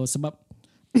So sebab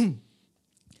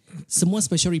semua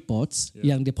special reports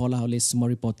yang dipolah oleh semua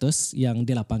reporters yang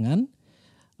di lapangan,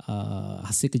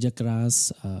 hasil kerja keras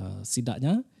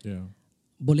sidaknya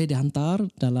boleh dihantar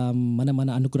dalam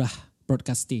mana-mana anugerah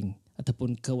broadcasting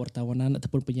ataupun kewartawanan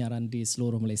ataupun penyiaran di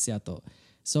seluruh Malaysia tu.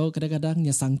 So kadang-kadang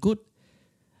yang sangkut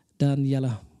dan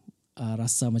ialah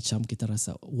rasa macam kita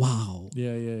rasa wow.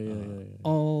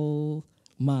 All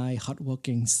my hard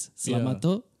workings selama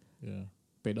tu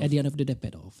paid off. At the end of the day,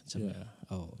 paid off. Yeah.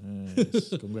 Oh.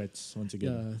 Nice. Congrats once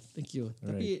again. Yeah, thank you.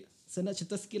 Alright. Tapi saya nak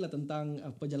cerita sikit lah tentang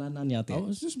perjalanannya. I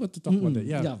was just about to talk about that.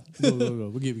 Yeah.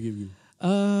 Go. Give.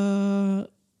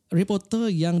 Reporter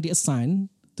yang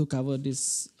di-assign to cover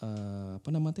this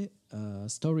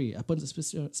story,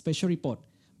 special report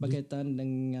berkaitan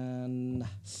dengan.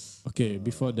 Okay,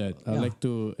 before that, I'd like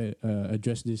to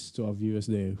address this to our viewers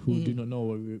there who do not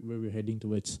know where we're heading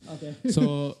towards. Okay.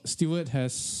 So, Steward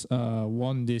has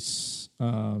won this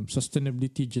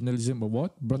Sustainability Journalism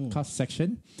Award broadcast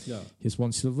section. Yeah. He's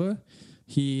won silver.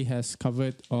 He has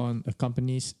covered on a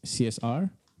company's CSR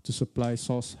to supply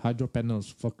source hydro panels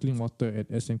for clean water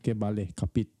at SMK Balai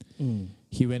Kapit.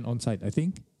 He went on site, I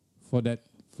think, for that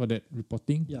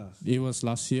reporting. Yeah. It was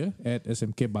last year at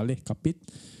SMK Balai Kapit.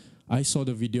 I saw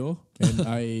the video and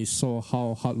I saw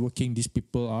how hardworking these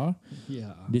people are.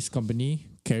 Yeah. This company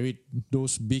carried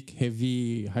those big,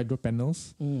 heavy hydro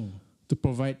panels to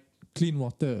provide clean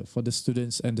water for the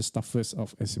students and the staffers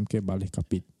of SMK Balai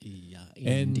Kapit. Yeah,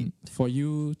 and indeed. for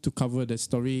you to cover that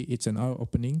story, it's an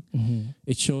eye-opening.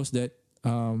 It shows that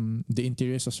the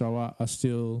interiors of Sarawak are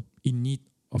still in need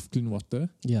of clean water.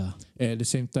 Yeah. At the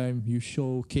same time, you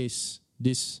showcase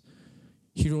these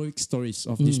heroic stories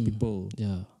of these people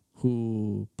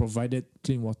who provided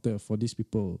clean water for these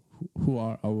people who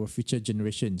are our future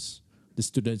generations, the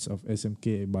students of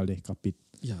SMK Balai Kapit.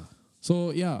 Yeah.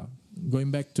 So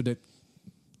going back to that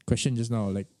question just now,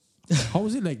 like, how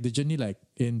was it like, the journey like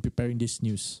in preparing this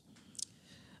news?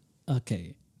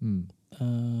 Okay.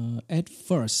 At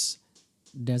first,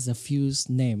 there's a few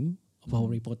name of our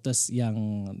reporters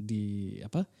yang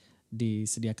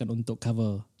disediakan untuk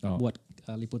cover buat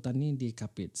liputan ni di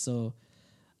Kapit. So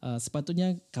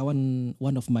sepatutnya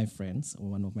one of my friends,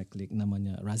 one of my colleague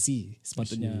namanya Razi,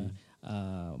 sepatutnya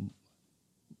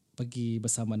pergi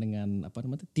bersama dengan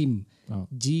tim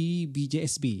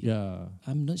GBJSB. Yeah.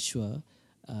 I'm not sure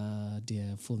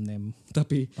their full name,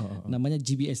 tapi namanya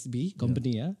GBSB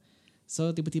company ya. So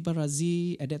tiba-tiba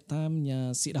Razi at that time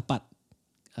si dapat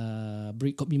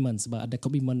beri komitmen sebab ada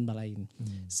komitmen lain.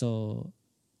 So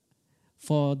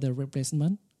for the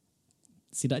replacement,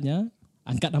 sidaknya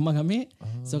angkat nama kami.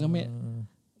 So kami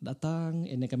datang,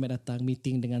 kami datang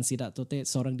meeting dengan sidak tu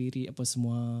seorang diri apa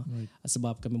semua.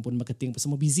 Sebab kami pun marketing apa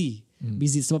semua busy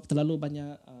sebab terlalu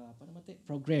banyak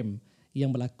program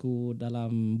yang berlaku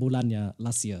dalam bulannya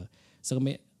last year. So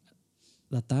kami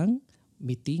datang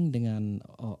meeting dengan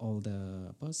all the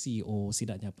CEO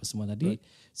sidaknya apa semua tadi.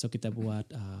 So kita buat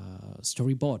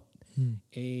storyboard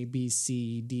A, B,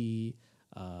 C, D,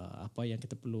 apa yang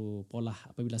kita perlu pola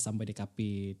apabila sampai di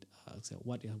Kapit,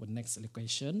 what is our next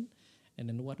location and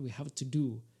then what we have to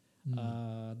do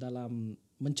dalam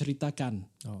menceritakan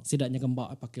sidaknya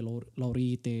gembak pakai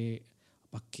lori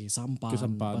pakai sampan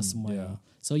apa semua.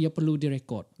 So ia perlu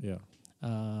direkod.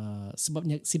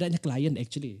 Sebabnya sidaknya klien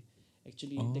actually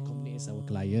the company is our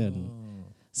client.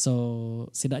 So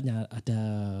sidaknya ada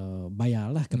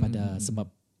bayarlah kepada sebab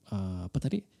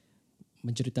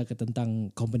menceritakan tentang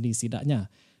company sidaknya.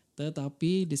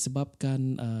 Tetapi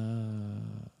disebabkan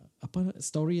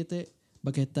story itu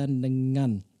berkaitan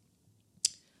dengan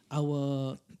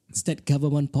our state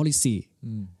government policy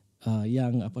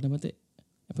yang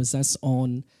emphasize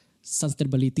on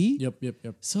sustainability.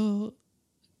 Yep. So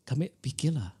kami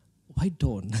fikirlah, why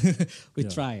don't we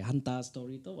try hantar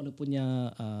story tu walaupun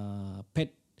paid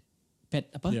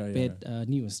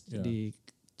news. Jadi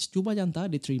cuba hantar,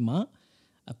 diterima,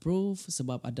 approve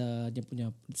sebab ada dia punya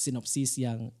synopsis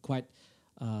yang quite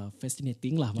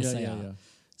fascinating lah masa saya.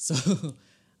 So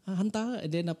hantar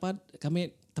dia dapat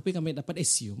kami dapat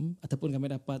assume ataupun kami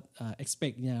dapat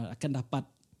expectnya akan dapat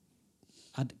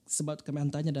sebab kami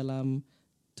hantarnya dalam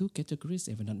 2 categories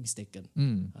if I'm not mistaken.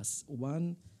 As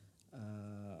one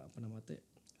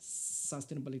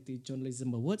Sustainability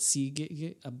Journalism Award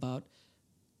CGG about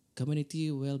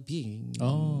community well-being,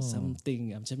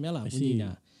 something macam ni lah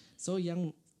bunyinya. So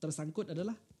yang tersangkut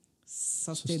adalah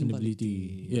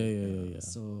sustainability. Yeah.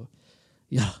 So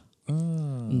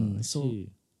so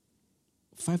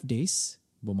 5 days.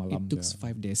 Bermalam. It took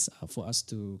 5 days for us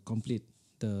to complete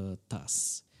the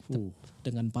task.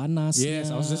 Dengan panasnya.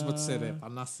 Yes, I was just about to say that.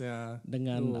 Panasnya.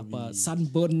 Dengan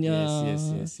sunburnnya.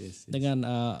 Yes. Dengan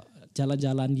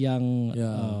jalan-jalan yang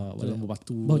jalan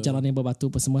berbatu. Jalan yang berbatu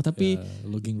apa semua. Tapi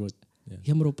logging road.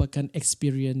 Yang merupakan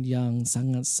experience yang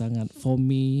sangat-sangat for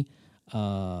me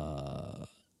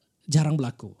jarang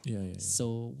berlaku.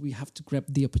 So we have to grab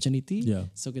the opportunity.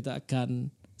 So kita akan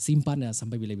simpan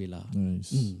sampai bila-bila.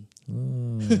 Nice.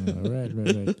 Right.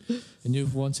 And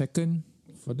you've won second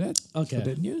for that. Okay. For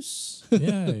that news.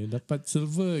 Yeah, dapat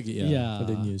silver lagi for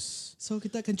the news. So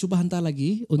kita akan cuba hantar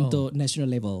lagi untuk national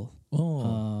level.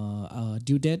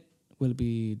 Due date will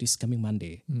be this coming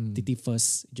Monday,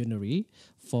 31st January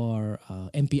for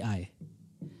MPI,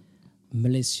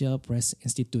 Malaysia Press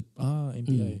Institute.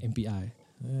 MPI. MPI.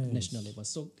 Nice. National level.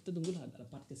 So kita tunggulah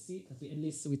dapat ke seat, tapi at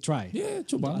least we try. Yeah,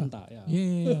 cuba. Hantar,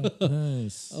 Yeah.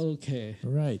 Nice. Okay.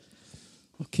 Right.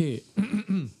 Okay.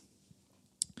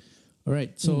 All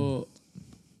right. So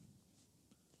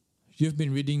you've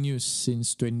been reading news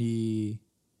since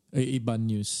Iban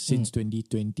news since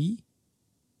 2020,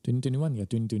 2021 ya,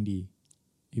 2020.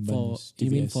 Iban news.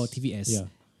 You mean for TVS? Yeah.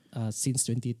 Since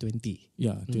 2020.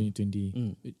 Yeah,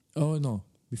 2020. Oh no,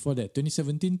 before that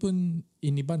 2017 pun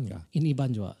in Iban kah? In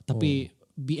Iban juga. Tapi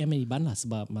BM Iban lah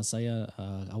sebab masa saya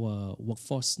our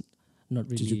workforce not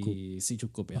really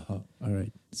cukup ya.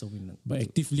 Alright. So we not. But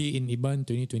actively in Iban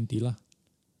 2020 lah.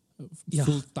 Yeah,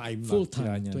 Full time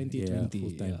 2020.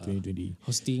 Full time 2020.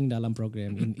 Hosting dalam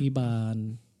program in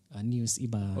Iban, news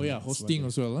Iban. Oh yeah, hosting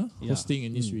as well lah. Yeah. Hosting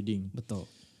and news reading. Betul.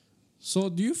 So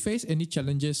do you face any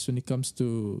challenges when it comes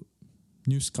to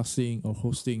newscasting or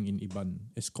hosting in Iban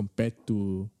as compared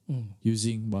to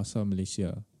using Bahasa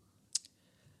Malaysia?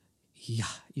 Yeah,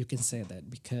 you can say that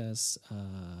because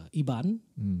Iban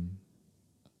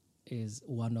is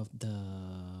one of the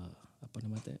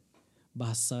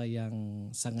bahasa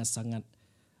yang sangat-sangat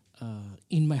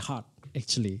in my heart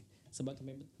actually. Sebab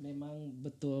memang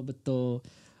betul-betul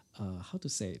how to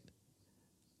say it,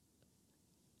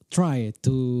 try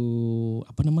to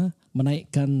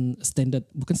menaikkan standard,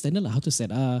 bukan standard lah, how to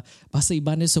say it, bahasa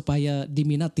Iban ni supaya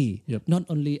diminati, not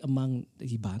only among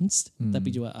Ibans tapi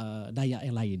juga Dayak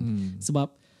yang lain.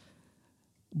 Sebab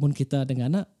mun kita dengan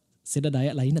anak sida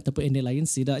Dayak lain ataupun etnik lain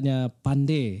sidaknya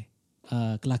pandai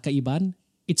kelakar Iban,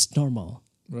 it's normal.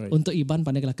 Right. Untuk Iban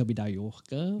pandai kelakar Bidayuh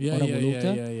ke orang Ulu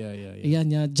ke,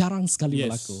 ianya jarang sekali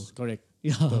berlaku. Correct.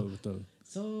 Betul.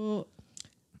 So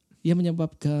ia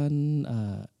menyebabkan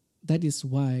that is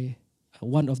why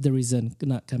one of the reason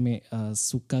kena kami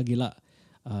suka gila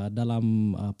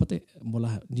dalam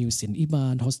mula news in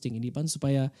Iban, hosting in Iban,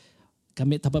 supaya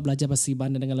kami dapat belajar bahasa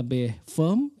Iban dengan lebih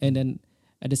firm, and then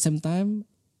at the same time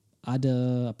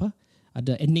ada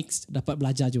ethics dapat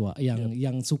belajar juga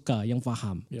yang suka, yang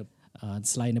faham.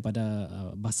 Selain daripada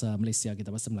bahasa Malaysia kita,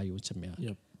 bahasa Melayu macam ya.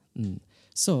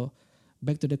 So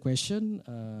back to the question,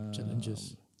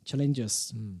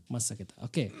 challenges masa kita.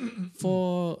 Okay,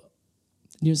 for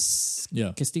news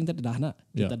casting tadi dah nak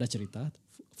kita dah cerita.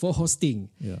 For hosting,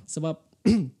 sebab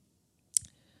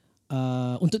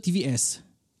untuk TVS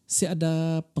saya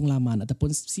ada pengalaman ataupun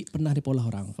si pernah dipolah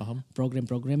orang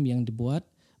program-program yang dibuat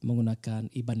menggunakan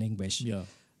Iban language.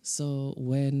 So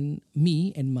when me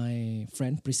and my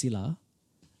friend Priscilla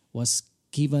was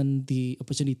given the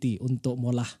opportunity untuk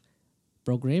molah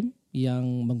program yang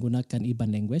menggunakan Iban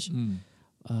language,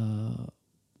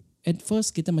 at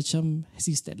first kita macam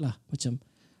hesitate lah, macam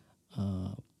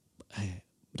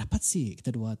dapat sih kita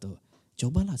dua tu,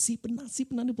 cobalah si pernah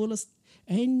dipolah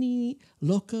any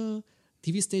local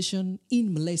TV station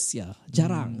in Malaysia,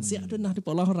 jarang si ada nak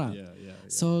dipolah orang.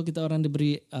 So kita orang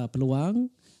diberi peluang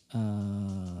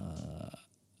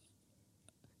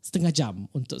setengah jam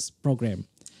untuk program.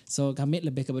 So kami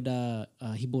lebih kepada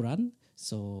hiburan.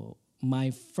 So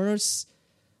my first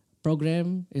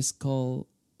program is called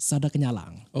Sada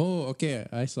Kenyalang. Oh, okay,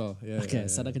 I saw.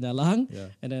 Sada Kenyalang.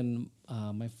 And then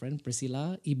my friend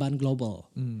Priscilla, Iban Global.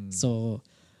 So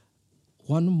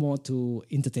one more to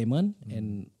entertainment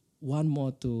and one more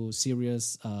to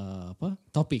serious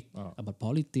topic about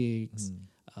politics,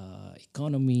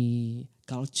 economy,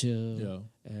 culture,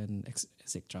 and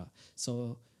etc.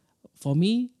 So for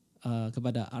me,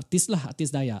 kepada artis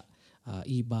Dayak,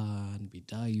 Iban,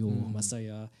 Bidayuh,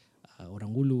 Masaya, orang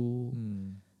Ulu.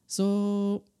 So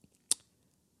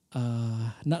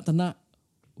nak tak nak,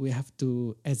 we have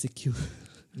to execute.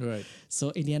 Right. So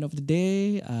in the end of the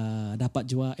day, dapat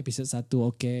jua episod 1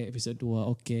 okay, episod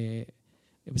 2 okay,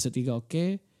 episod 3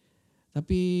 okay.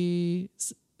 Tapi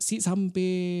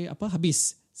sampai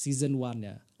habis season 1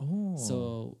 ya.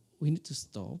 So we need to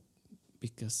stop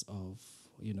because of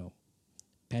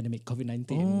pandemic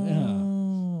COVID-19.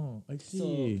 I see. So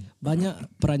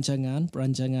banyak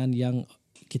perancangan yang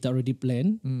kita already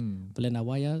plan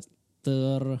awal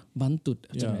terbantut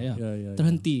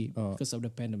terhenti because of the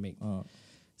pandemic.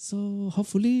 So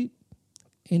hopefully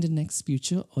in the next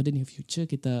future or the near future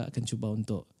kita akan cuba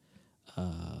untuk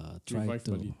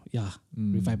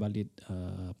revive balik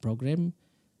program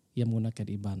yang menggunakan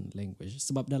Iban language.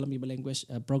 Sebab dalam Iban language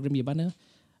program Iban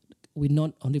we're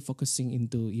not only focusing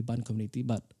into Iban community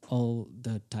but all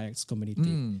the Dayak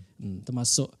community.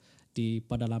 Termasuk di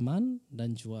pedalaman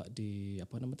dan juga di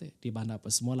di bandar apa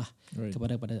semualah,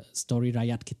 kepada story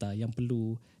rakyat kita yang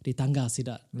perlu ditangga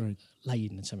sidak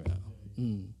lain macam ya.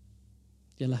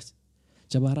 Yalah,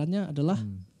 cabarannya adalah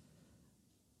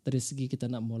dari segi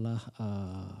kita nak mula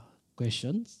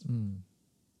questions,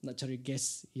 nak cari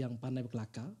guest yang pandai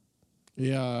berkelakar.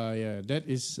 That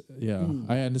is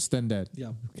I understand that.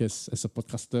 Because as a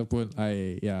podcaster pun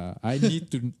I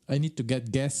need to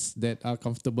get guests that are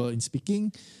comfortable in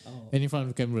speaking and in front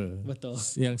of the camera. Betul.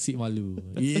 Yang si malu.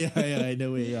 In a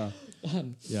way,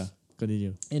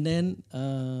 continue. And then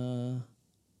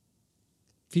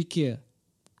fikir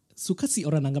suka si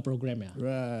orang nanggap program ya.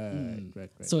 Right.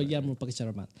 So ia merupakan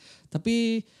cara.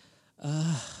 Tapi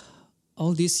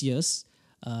all these years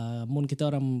mun kita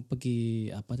orang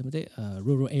pergi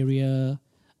rural area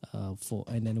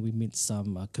and then we meet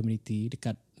some community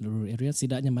dekat rural area,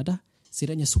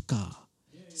 setidaknya suka,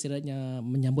 setidaknya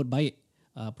menyambut baik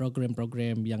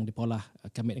program-program yang dipolah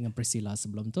kami dengan Priscilla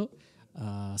sebelum tu,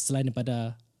 selain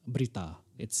daripada berita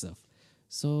itself.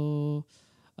 So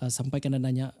sampai kena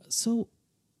nanya, so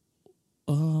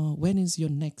when is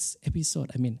your next episode?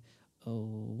 I mean,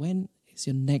 when is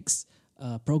your next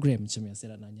program macam yang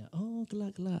saya nanya.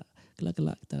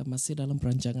 Kelak kita masih dalam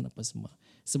perancangan apa semua.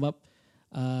 Sebab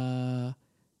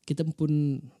kita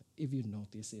pun, if you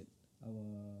notice it,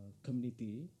 our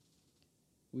community,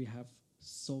 we have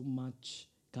so much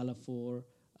colorful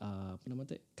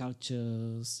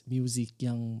cultures, music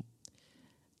yang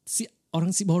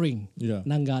orang boring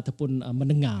nangga ataupun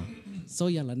mendengar. So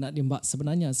yalah, nak dimbak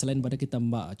sebenarnya selain pada kita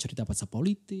mbak cerita pasal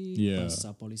politik,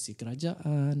 pasal polisi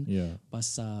kerajaan,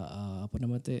 pasal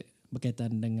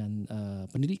berkaitan dengan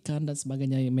pendidikan dan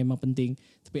sebagainya yang memang penting.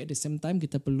 Tapi at the same time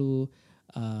kita perlu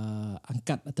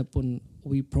angkat ataupun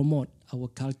we promote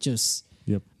our cultures,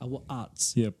 our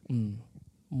arts,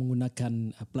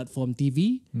 menggunakan platform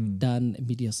TV dan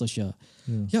media sosial.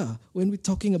 When we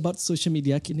talking about social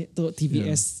media, kini tu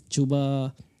TVS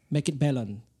cuba make it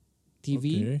balance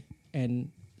TV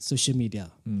and social media.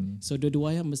 So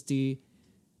dua-dua yang mesti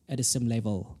at the same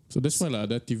level. So that's why lah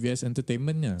ada TVS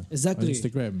Entertainmentnya. Exactly. On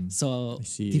Instagram. So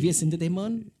TVS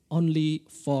Entertainment only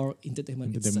for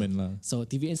entertainment lah. So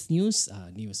TVS News,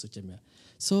 news macam ya.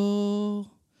 So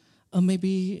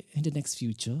maybe in the next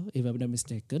future, if I'm not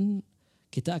mistaken,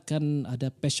 kita akan ada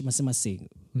page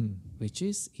masing-masing, which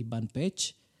is Iban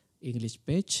page, English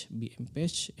page, BM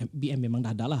page. BM memang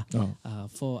dah ada lah.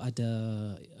 For ada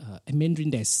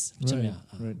Mandarin desk. Right.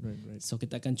 So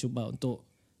kita akan cuba untuk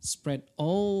spread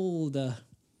all the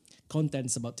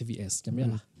contents about TVS.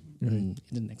 Macam lah. In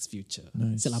the next future.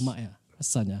 Nice. Selamat ya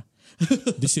rasanya.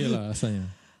 This year lah rasanya.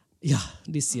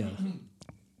 This year.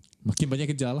 Makin banyak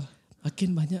kerja lah.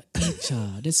 Makin banyak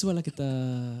kerja. That's why lah kita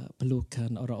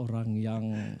perlukan orang-orang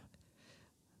yang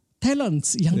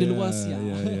talents yang di luar siya.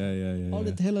 All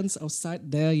the talents outside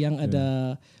there yang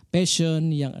ada passion,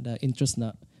 yang ada interest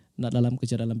nak dalam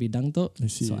kerja dalam bidang tu.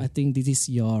 So I think this is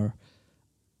your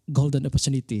golden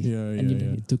opportunity and you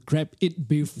need to grab it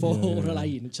before orang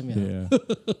lain macam ya.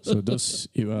 So those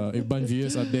Iban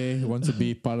viewers out there who want to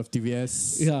be part of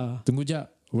TVS, tunggu je,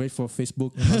 wait for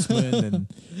Facebook announcement and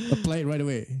apply it right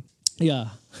away.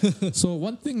 So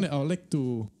one thing that I like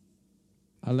to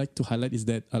highlight is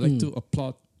that I like to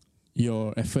applaud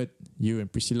your effort, you and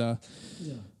Priscilla,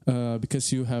 because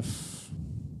you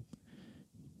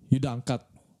dah angkat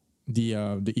the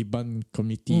Iban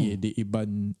community, the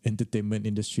Iban entertainment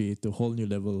industry to a whole new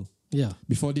level.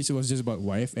 Before this, it was just about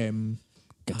YFM,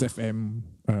 KTFM,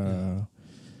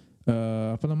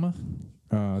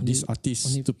 these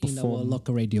artists to perform in our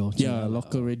local radio.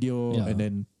 Local radio, and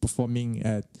then performing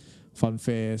at fun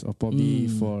fairs or probably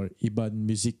for Iban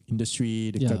music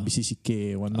industry, dekat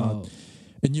BCCK, whatnot.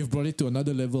 And you've brought it to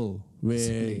another level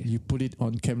where you put it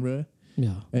on camera,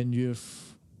 and you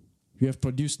have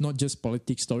produced not just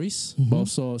politics stories, but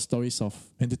also stories of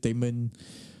entertainment,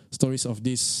 stories of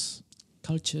these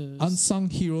cultures,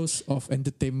 unsung heroes of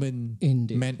entertainment,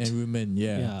 men and women.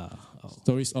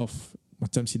 Stories of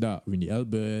macam sida Winnie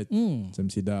Albert, macam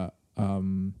sida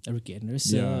Ricky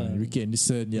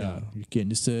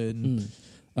Anderson,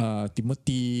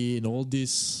 Timothy, and all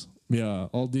this.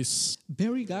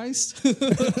 Barry guys.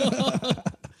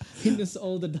 He knows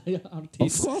all the Daya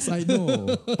artists. Of course I know.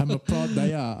 I'm a proud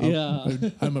Daya.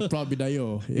 I'm a proud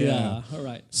Bidayo.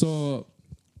 Alright. So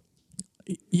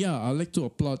I'd like to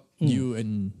applaud you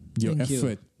and your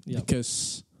effort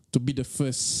because to be the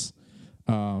first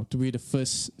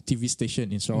TV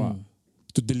station in Sarawak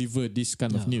to deliver this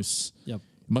kind of news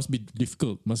must be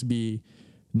difficult, must be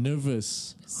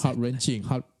nervous, heart-wrenching,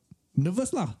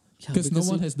 nervous lah. Because no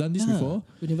one has done this before.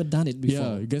 We never done it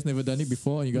before. Yeah, you guys never done it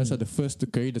before. And you guys are the first to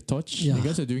carry the torch. Yeah. You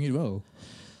guys are doing it well.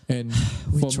 And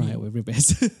We try our very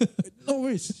best. no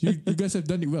worries. You guys have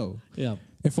done it well. Yeah.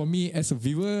 And for me, as a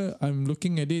viewer, I'm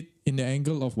looking at it in the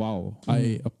angle of wow.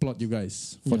 I applaud you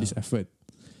guys for this effort.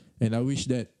 And I wish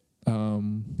that,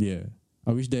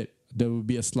 I wish that there will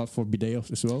be a slot for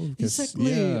bidayos as well.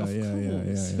 Exactly. Yeah.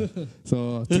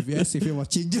 So TVS, if you're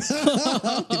watching,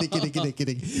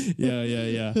 kidding.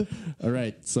 Yeah. All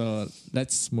right. So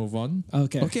let's move on.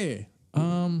 Okay.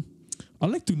 I'd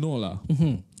like to know lah.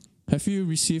 Have you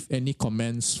received any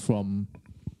comments from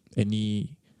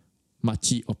any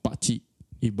makcik or pakcik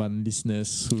Iban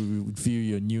listeners who would view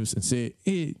your news and say,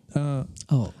 hey, I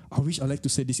wish I like to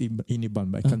say this in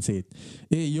Iban, but I can't say it.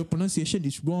 Hey, your pronunciation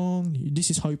is wrong. This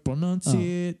is how you pronounce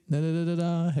it.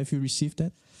 Have you received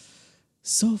that?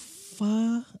 So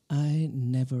far, I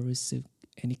never received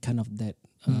any kind of that.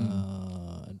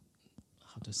 How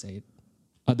to say it?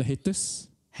 Ada haters?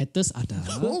 Haters ada.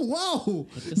 Oh wow!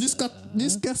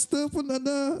 Newscaster pun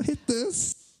ada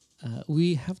haters.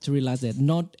 We have to realize that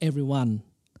not everyone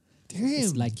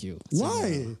is Damn. like you.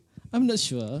 Why? I'm not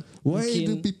sure. Why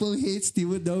do Mungkin- people hate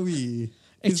Steward Dawi?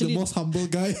 He's the Actually- most humble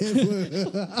guy ever.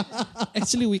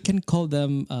 Actually, we can call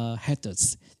them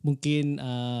haters. Mungkin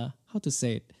how to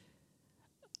say it?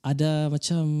 Ada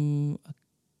macam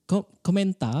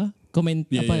komentar, macam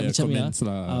comments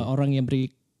ya. lah. Orang yang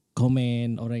beri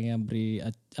komen, orang yang beri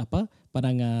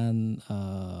pandangan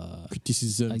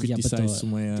Criticism, ya, criticize betul.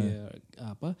 semua ya. Dia,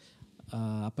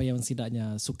 apa yang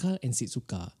tidaknya suka and si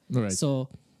suka. Alright. So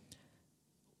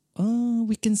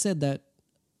we can say that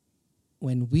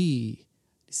when we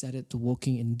decided to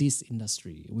working in this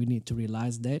industry, we need to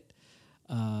realize that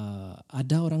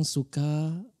ada orang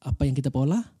suka apa yang kita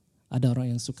pola, ada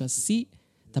orang yang suka si,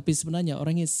 tapi sebenarnya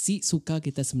orang yang si suka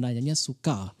kita sebenarnya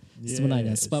suka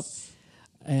sebenarnya sebab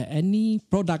any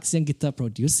products yang kita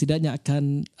produce setidaknya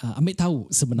akan ambil tahu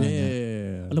sebenarnya.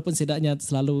 Walaupun setidaknya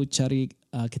selalu cari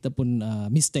kita pun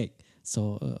mistake.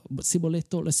 So si boleh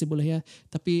tu, si boleh ya.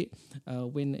 Tapi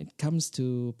when it comes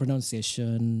to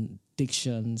pronunciation,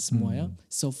 diction semua ya.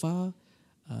 So far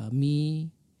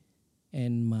me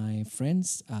and my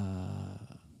friends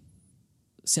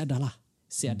si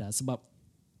ada sebab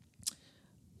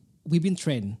we've been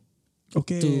trained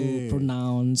to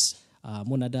pronounce.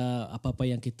 Mun ada apa-apa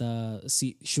yang kita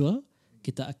sure,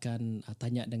 kita akan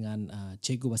tanya dengan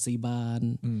cikgu bahasa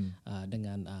Iban,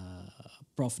 dengan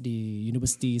prof di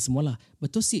universiti semualah.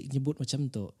 Betul sih nyebut macam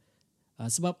tu.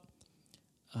 Sebab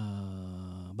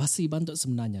bahasa Iban tu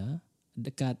sebenarnya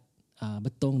dekat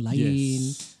betong lain,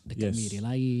 dekat miri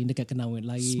lain, dekat kenawit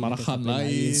lain,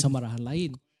 semarahan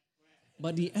lain.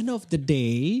 But the end of the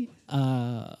day,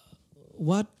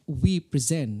 what we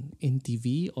present in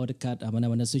TV or dekat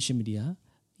mana-mana social media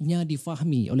nya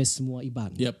difahami oleh semua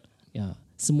Iban. Yep. Ya,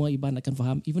 semua Iban akan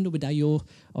faham. Even though Bedayo,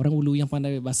 orang Ulu yang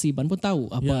pandai bahasa Iban pun tahu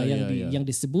apa yang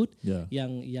disebut,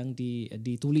 yang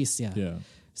ditulis ya. Yeah.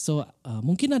 So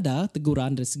mungkin ada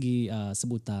teguran dari segi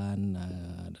sebutan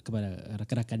kepada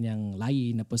rakan-rakan yang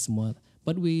lain apa semua.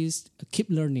 But we keep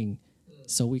learning.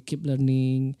 So we keep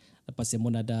learning. Lepas yang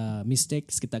ada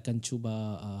mistakes kita akan cuba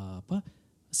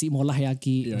si molah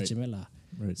yaki macam lah.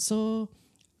 Right. So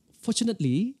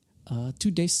fortunately 2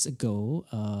 days ago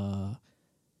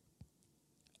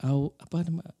our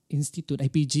institute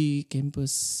IPG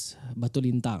campus Batu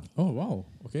Lintang. Oh wow.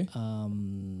 Okay.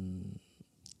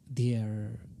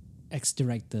 Their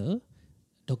ex-director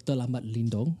Dr. Lambat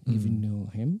Lindong, if you know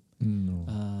him, No.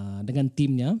 dengan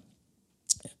timnya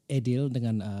Edil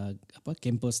dengan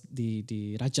campus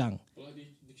di Rajang.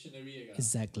 Dictionary.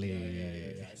 Exactly.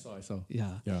 I saw.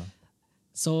 Yeah. Yeah.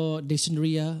 So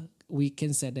dictionary we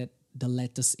can say that the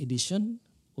latest edition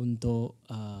untuk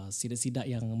sidak-sidak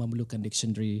yang memerlukan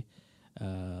dictionary,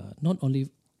 not only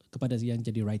kepada yang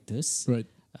jadi writers, Right.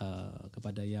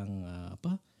 kepada yang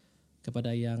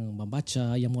kepada yang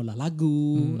membaca, yang mengolah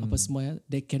lagu, apa semua,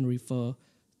 they can refer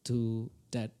to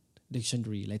that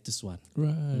dictionary, latest one,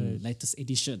 Right. latest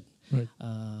edition. Right.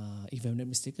 If I'm not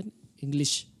mistaken,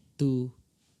 English to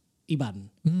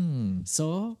Iban.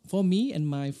 So for me and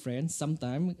my friends,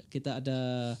 sometimes kita ada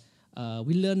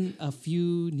we learn a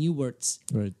few new words.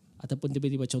 Right. Ataupun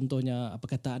tiba-tiba contohnya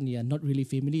perkataan yang not really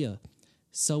familiar.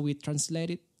 So we translate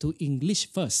it to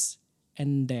English first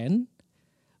and then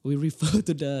we refer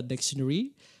to the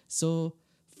dictionary. So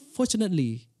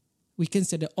fortunately, we can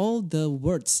say that all the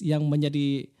words yang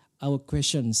menjadi our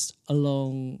questions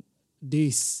along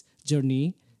this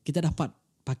journey kita dapat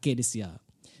pakai di sini.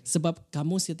 Sebab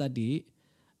kamus tadi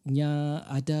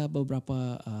ada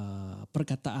beberapa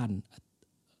perkataan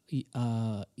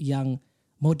yang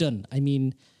modern. I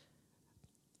mean,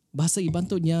 bahasa Iban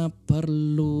tu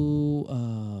perlu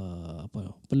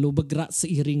perlu bergerak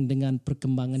seiring dengan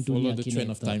perkembangan Follow dunia the kini.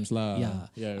 trend of times lah.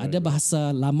 Ada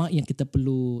bahasa lama yang kita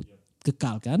perlu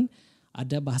kekalkan,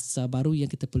 ada bahasa baru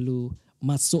yang kita perlu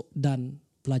masuk dan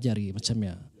pelajari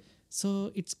macamnya.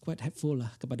 So it's quite helpful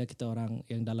lah kepada kita orang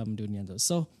yang dalam dunia tu.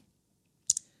 So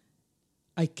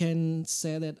I can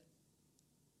say that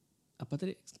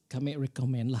kami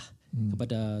recommend lah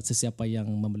kepada sesiapa yang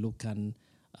memerlukan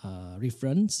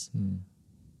reference,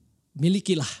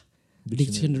 milikilah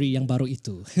dictionary yang baru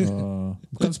itu.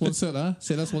 Bukan sponsor lah,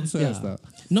 saya dah sponsor.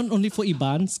 Not only for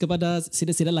Iban, kepada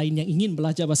sida-sida lain yang ingin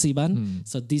belajar bahasa Iban.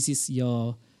 So this is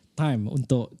your time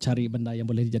untuk cari benda yang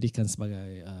boleh dijadikan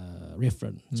sebagai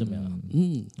reference.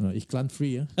 Iklan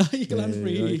free ya. Iklan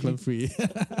free. Iklan free.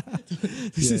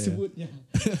 Bisa sebutnya.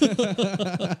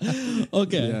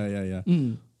 Okay. Yeah.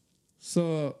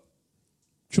 So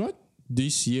throughout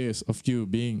these years of you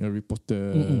being a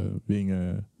reporter, being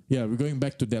a we're going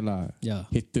back to that lah.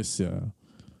 Haters,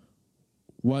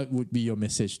 what would be your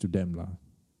message to them lah?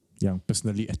 Yang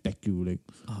personally attack you, like,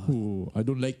 I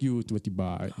don't like you,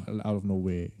 tiba-tiba out of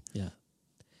nowhere. Yeah.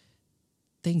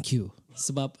 Thank you.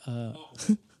 Sebab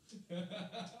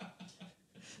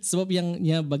sebab yang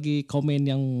bagi komen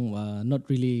yang not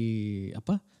really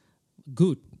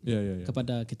good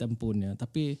kepada kita punya,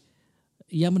 tapi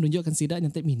ia menunjukkan sidak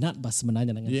yang tak minat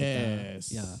sebenarnya dengan kita.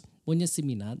 Punya si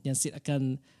minat yang si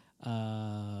akan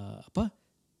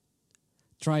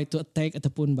try to attack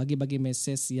ataupun bagi-bagi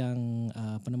message yang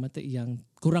yang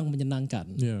kurang menyenangkan.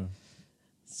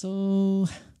 So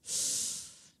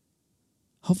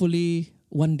hopefully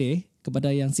one day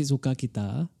kepada yang si suka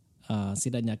kita,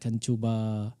 sidaknya akan cuba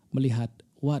melihat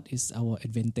what is our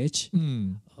advantage,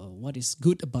 what is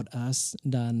good about us,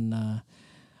 dan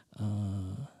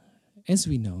as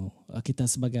we know, kita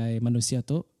sebagai manusia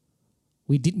tu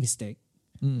we did mistake.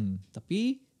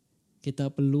 Tapi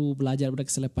kita perlu belajar dari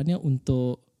kesalahannya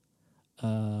untuk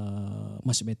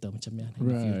much better macamnya in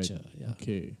the future.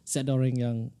 Okay. Ada orang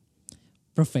yang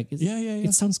perfect.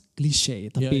 It sounds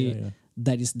cliche, tapi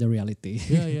that is the reality.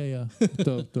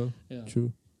 Betul.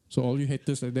 True. So all you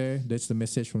haters out there, that's the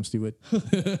message from Steward.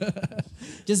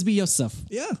 Just be yourself.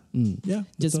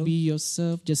 Just betul. be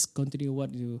yourself. Just continue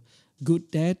what you good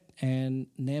at, and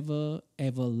never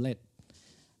ever let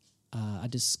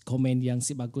ada komen yang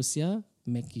si bagus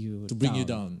make you to bring you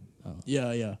down.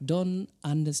 Don't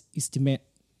underestimate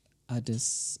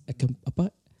others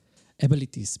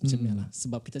abilities macamnya lah.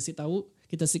 Sebab kita si tahu,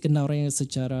 kita si kenal orang yang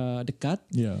secara dekat.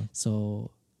 So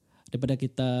daripada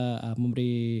kita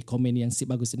memberi komen yang si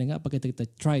bagus dengar, apa kita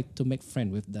try to make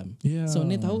friend with them. So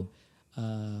ni tahu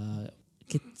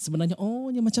sebenarnya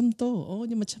nya macam tu,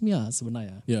 nya macam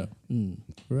sebenarnya.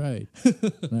 Right.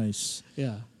 Nice.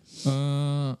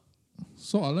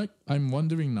 So I'm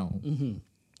wondering now,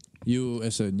 you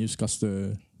as a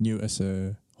newscaster, you as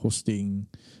a hosting,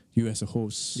 you as a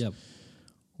host,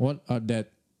 what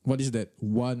is that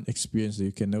one experience that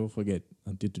you can never forget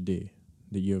until today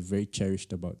that you're very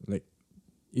cherished about? Like,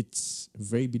 it's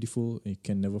very beautiful and you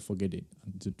can never forget it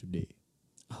until today.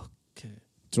 Okay.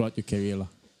 Throughout your career lah.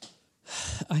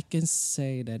 I can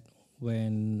say that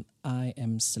when I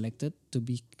am selected to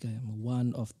become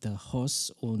one of the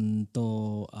hosts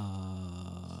untuk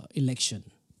election,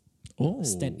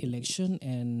 state election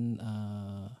and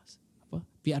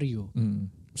PRU.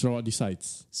 Sarawak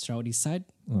Decides. Sarawak Decide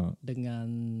dengan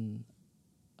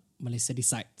Malaysia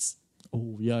Decides.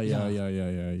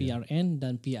 PRN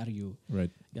dan PRU.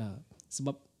 Right.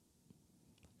 Sebab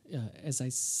as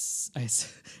I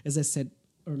said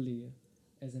earlier,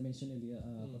 as I mentioned earlier,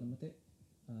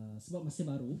 sebab masih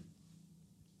baru,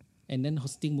 and then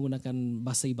hosting menggunakan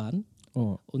bahasa Iban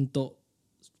untuk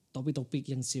topik-topik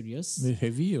yang serius,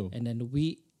 heavy and then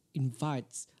we invite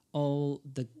all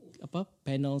the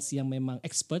panels yang memang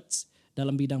experts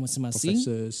dalam bidang masing-masing,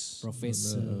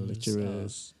 professors,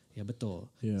 lecturers. Betul.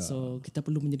 So kita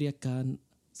perlu menyediakan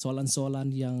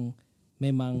soalan-soalan yang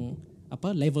memang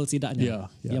level tidaknya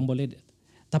yang boleh.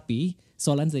 Tapi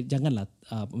soalan janganlah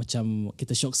macam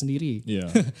kita shock sendiri.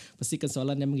 Pastikan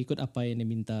soalan yang mengikut apa yang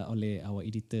diminta oleh our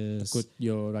editors. Takut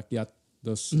your rakyat,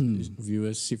 those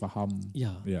viewers si faham.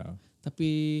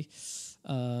 Tapi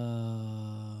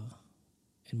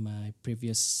in my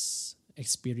previous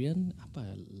experience,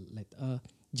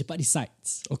 Jepat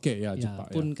Decides.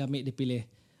 Jepat. Pun kami dipilih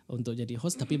untuk jadi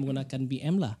host, tapi menggunakan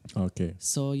BM lah.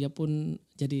 So ia pun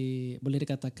jadi boleh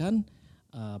dikatakan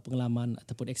pengalaman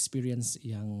ataupun experience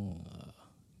yang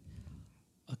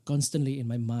constantly in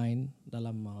my mind,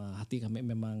 dalam hati kami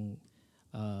memang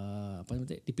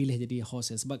dipilih jadi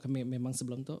host sebab kami memang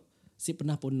sebelum tu saya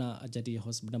pernah pun nak jadi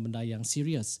host benda-benda yang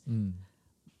serious.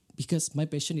 Because my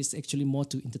passion is actually more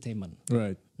to entertainment.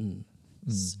 Right.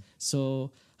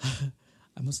 So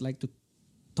I must like to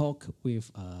talk with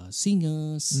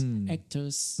singers,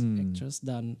 actors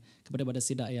dan kepada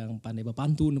sidak yang pandai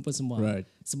berpantun apa semua. Right.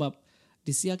 Sebab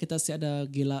di sini kita ada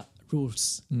gila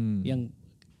rules yang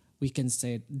we can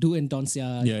say do and don't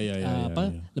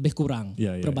lebih kurang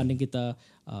berbanding kita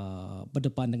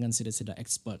berdepan dengan sida-sida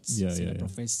experts, sida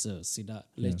professor, sida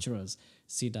lecturers,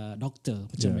 sida doktor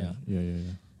macamnya.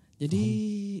 Jadi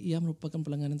ia merupakan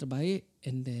pelanggan yang terbaik,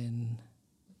 and then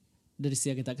dari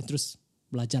sini kita akan terus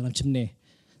belajar macam ni.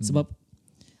 Sebab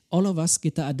all of us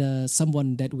kita ada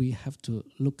someone that we have to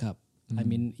look up. I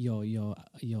mean your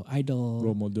idol,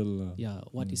 role model.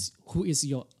 Who is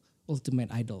your ultimate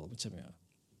idol macamnya.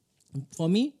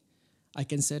 For me, I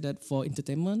can say that for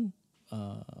entertainment,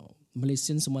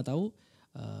 Malaysian semua tahu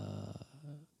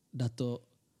Datuk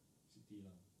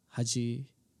Haji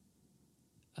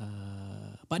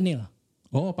Pak Nil.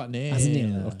 Oh, Pak Nil.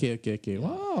 Aznil. Okay.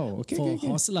 Wow. Okay.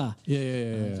 Host lah.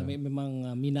 Yeah. Kami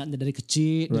memang minatnya dari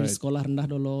kecil, dari sekolah rendah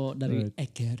dulu, dari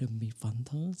Academy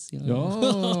Fantasia.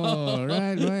 Oh,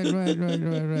 right.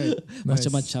 Nice.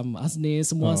 Macam-macam Aznil,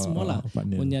 semua lah.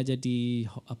 Punya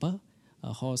jadi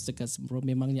host dekat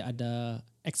memangnya ada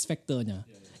X factornya.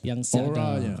 Yang saya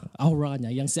ada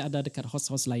auranya yang saya ada dekat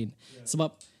host-host lain.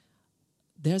 Sebab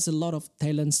there's a lot of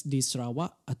talents di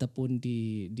Sarawak ataupun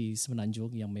di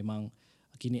Semenanjung yang memang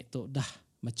kini tu dah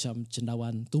macam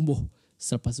cendawan tumbuh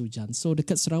selepas hujan. So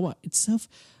dekat Sarawak itself,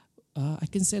 I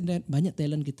can say that banyak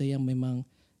talent kita yang memang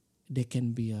they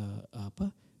can be a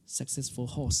successful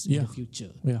host in the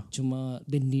future. Cuma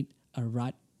they need a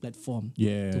right platform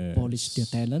to polish their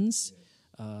talents,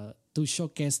 to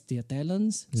showcase their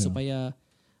talents supaya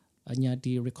hanya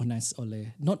di-recognize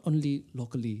oleh not only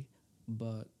locally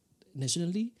but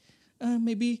nationally,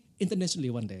 maybe internationally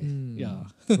one day.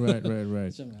 Right.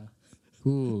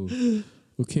 Cool.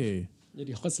 Okay.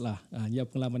 Jadi host lah. Ya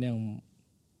pengalaman yang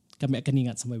kami akan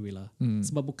ingat sampai bila.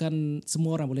 Sebab bukan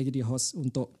semua orang boleh jadi host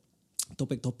untuk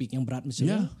topik-topik yang berat macam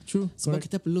ni. True. Sebab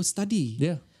kita perlu study.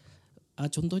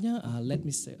 Contohnya, let me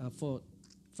say, for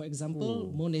example,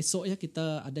 mohon esok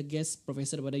kita ada guest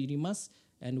professor daripada Unimas,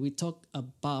 and we talk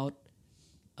about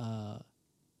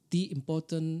the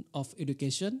importance of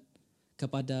education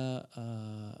kepada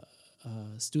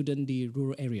student di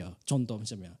rural area. Contoh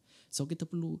macamnya. So kita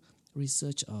perlu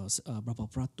research berapa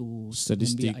peratus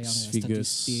statistics,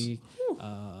 figures,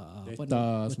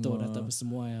 data, data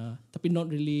semua ya. Tapi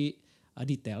not really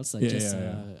details, just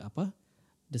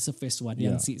the surface one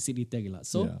yang si detail gila.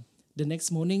 So the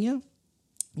next morning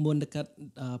mohon dekat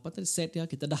set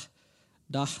kita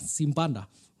dah simpan dah.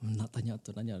 Nak tanya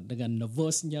dengan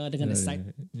nervousnya, dengan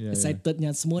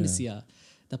excitednya semua di sia.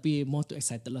 Tapi more to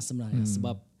excited lah sebenarnya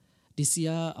sebab di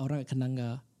sia orang akan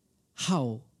nangga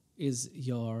how is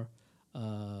your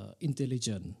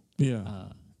intelligent,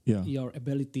 your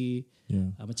ability,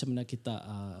 macam mana kita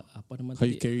how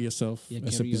you carry yourself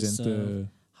as a presenter,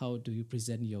 how do you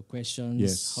present your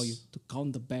questions, how you to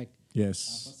counter back.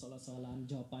 Soalan-soalan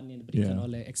jawapan yang diberikan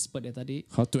oleh expert tadi.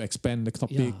 How to expand the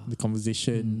topic, the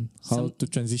conversation, how to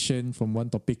transition from one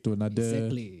topic to another.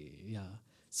 Exactly,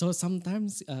 So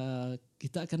sometimes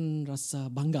kita akan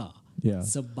rasa bangga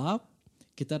sebab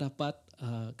kita dapat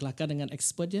kelakar dengan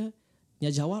expert dia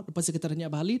jawab, lepas kita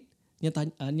tanya balik,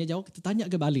 jawab kita tanya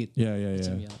ke balik.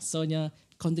 So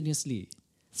continuously.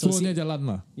 So jalan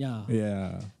lah.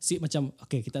 Si macam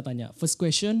kita tanya first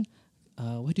question,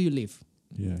 where do you live?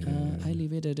 I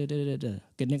live here.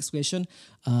 Okay, next question,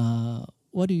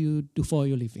 what do you do for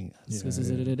your living?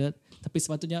 Tapi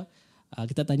sepatutnya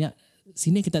kita tanya,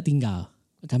 sini kita tinggal.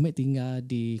 Kami tinggal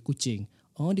di Kuching.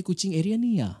 Oh, di Kuching area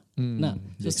ni ya. Nah,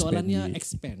 so soalannya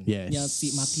expand. Ya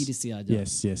si mati di sini aja.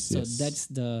 So that's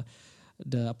the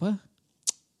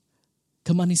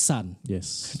kemanisan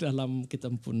dalam kita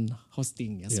pun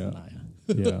hosting sebenarnya.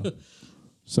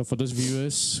 So for those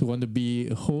viewers who want to be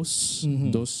a host,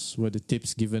 those were the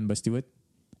tips given by Steward,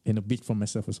 and a bit from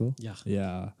myself also.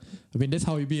 I mean, that's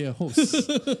how you be a host.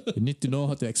 You need to know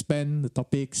how to expand the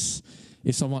topics.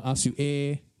 If someone asks you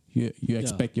A, you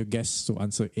expect your guests to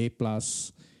answer A+,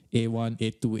 A1,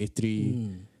 A2, A3,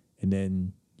 and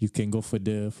then you can go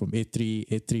further from A3,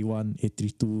 A31,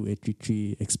 A32,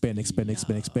 A33, expand,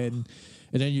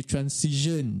 and then you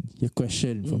transition your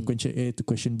question from question A to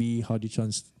question B. How do you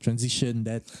transition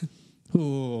that?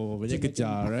 Banyak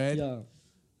kerja, right?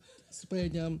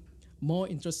 Supaya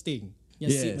more interesting.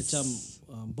 Macam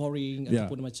boring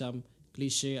ataupun macam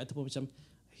cliche ataupun macam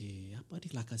apa di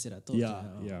kelakar saya tak tahu.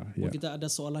 Kita ada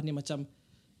soalan yang macam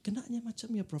kenaknya macam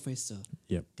ya profesor.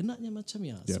 Yep. Kenaknya macam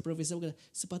ya. Yep. Profesor kata,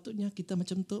 sepatutnya kita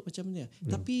macam tu, macam ni.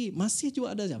 Tapi masih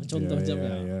juga ada contoh macam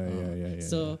ya.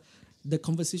 So the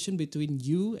conversation between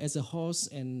you as a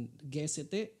host and guest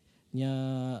itu nya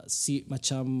si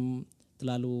macam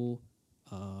terlalu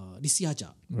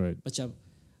disiajak. Right. Macam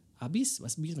habis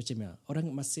macam ya.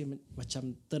 Orang masih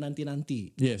macam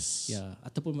ternanti-nanti. Yes. Ya,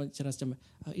 ataupun macam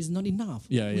it's not enough.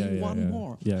 Yeah, We want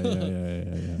more. Yeah.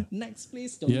 Next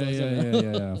please. Contoh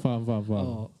Yeah. Faham.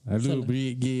 Lalu beri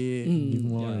give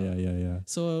more. Yeah.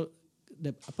 So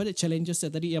the challenges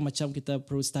tadi yang macam kita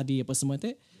perlu study apa semua tu,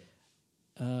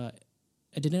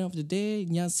 at the end of the day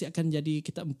nyasi akan jadi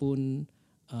kita pun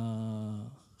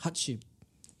hardship.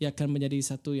 Ia akan menjadi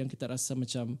satu yang kita rasa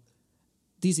macam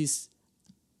this is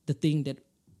the thing that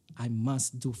I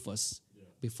must do first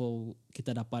before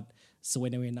kita dapat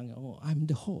sewenang-wenang. Oh, I'm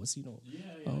the host,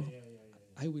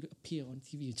 I will appear on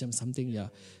TV macam something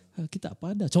kita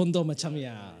apa ada contoh macam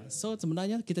So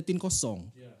sebenarnya kita tin kosong.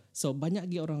 So banyak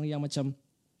lagi orang yang macam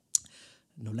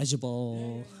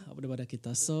knowledgeable daripada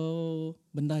kita. So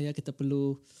benda kita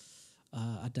perlu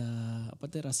ada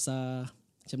rasa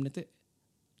macam ni tu,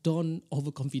 don't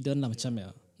overconfident lah macam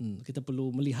kita perlu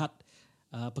melihat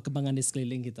perkembangan di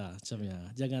sekeliling kita macam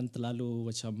jangan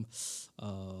terlalu macam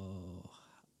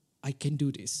I can do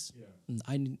this.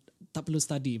 I tak perlu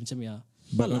study macam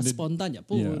malah spontan je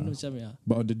pun macam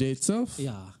But on the day itself,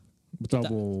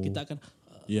 betul kita akan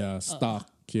stuck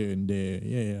here and there.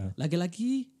 Yeah.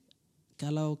 Lagi-lagi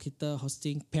kalau kita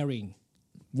hosting pairing.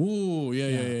 Woo,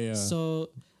 yeah. So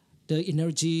the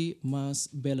energy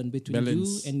must balance between you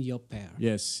and your pair.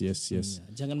 Yes.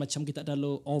 Jangan macam kita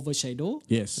terlalu overshadow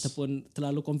ataupun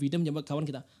terlalu confident macam kawan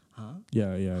kita.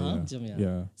 Macam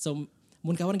So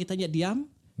mun kawan kita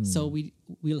diam, so we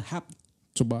will have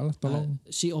cubalah tolong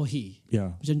she or he.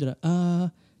 Macam tu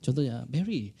contohnya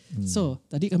Barry. So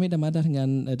tadi kami dah madah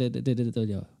dengan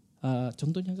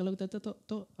contohnya kalau kita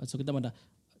so kita madah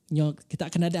kita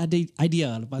akan ada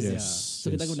idea lepas so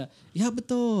kita guna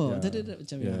betul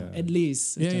macam at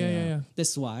least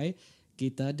that's why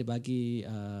kita dibagi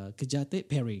kerja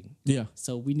pairing.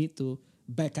 So we need to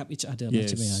back up each other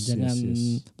macam jangan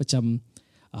macam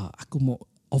aku mau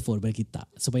offer bagi kita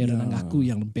supaya orang aku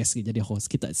yang best jadi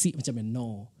host, kita macam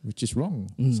no, which is wrong.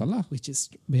 Salah, which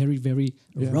is very very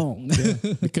wrong.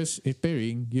 Because a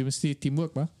pairing you mesti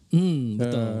teamwork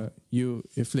betul.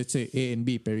 If let's say A and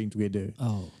B pairing together,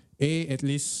 A at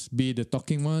least be the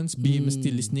talking ones, B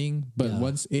mesti listening, but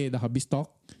once A dah habis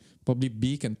talk, probably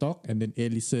B can talk and then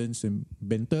A listens and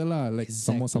banter lah, like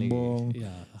sambung-sambung,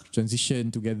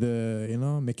 transition together,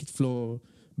 make it flow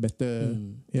better.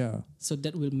 So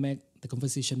that will make the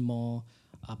conversation more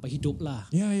hidup lah.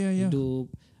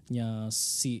 Hidupnya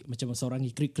si macam seorang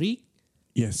krik-krik.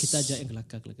 Yes. Kita aja yang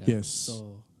kelakar-kelakar. Yes.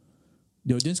 So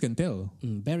the audience can tell.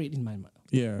 Bear it in mind.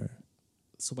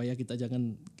 Supaya kita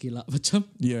jangan gila macam.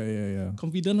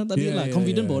 Confident tadi lah.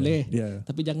 Confident boleh.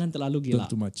 Tapi jangan terlalu gila.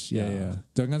 Don't too much.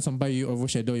 Jangan sampai you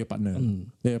overshadow your partner.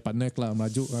 Your partner kelak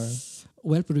maju.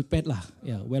 Well prepared lah.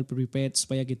 Well prepared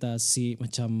supaya kita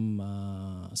macam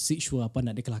sure apa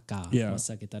nak dikelakar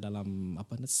masa kita dalam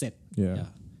set.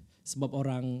 Sebab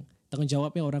orang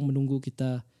tanggungjawabnya orang menunggu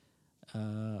kita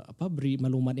beri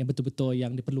maklumat yang betul-betul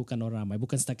yang diperlukan orang ramai.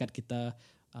 Bukan setakat kita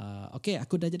okay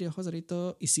aku dah jadi host hari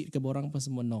itu isi ke borang apa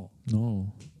semua. No.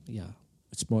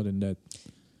 It's more than that.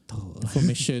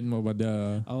 Information more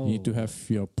pada you need to have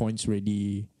your points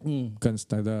ready. Bukan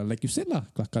sekadar like you said lah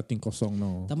kelakar ting kosong.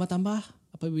 No. Tambah-tambah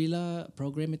apabila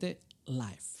program itu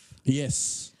live.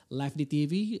 Yes. Live di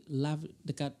TV, live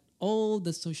dekat all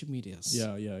the social medias.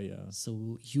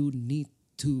 So you need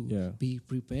to be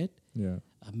prepared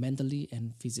mentally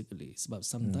and physically. Sebab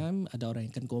sometimes ada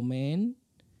orang yang akan komen,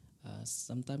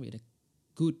 sometimes ada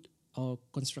good or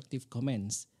constructive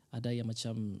comments, ada yang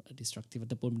macam destructive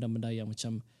ataupun benda-benda yang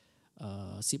macam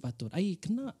si patut.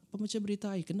 Kena pembaca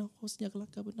berita, kena hostnya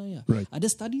kelakar benda Right. Ada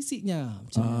statistiknya.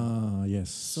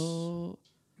 Yes. So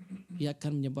ia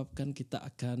akan menyebabkan kita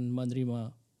akan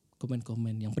menerima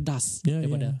komen-komen yang pedas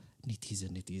daripada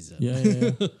netizen.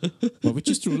 But which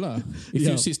is true lah. If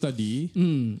you see study,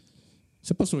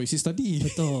 siapa suruh isi study?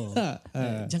 Betul.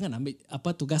 Jangan ambil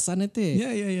tugasan itu.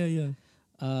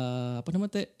 Apa nama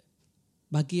tu?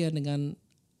 Bagian dengan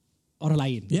orang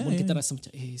lain. Mun kita rasa macam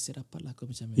saya dapat lah aku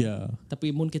macam ni.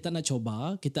 Tapi mun kita nak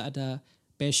coba, kita ada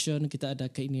passion, kita ada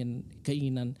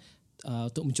keinginan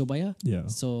untuk mencoba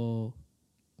So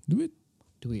do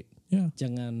it.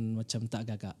 Jangan macam tak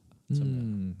gagak.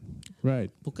 Right.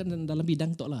 Bukan dalam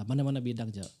bidang tu lah, mana-mana bidang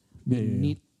je. We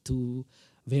need to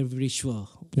very very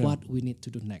sure what we need to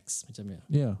do next macam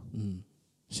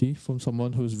See, from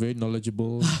someone who's very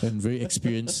knowledgeable and very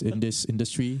experienced in this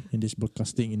industry, in this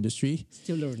broadcasting industry.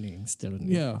 Still learning.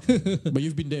 Yeah, but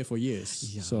you've been there for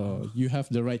years, Yeah. so you have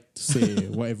the right to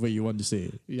say whatever you want to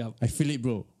say. Yeah. I feel it,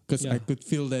 bro, because I Yeah. could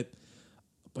feel that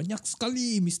banyak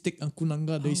sekali mistake aku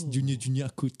nangga dari junior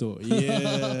aku tu.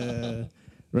 Yeah,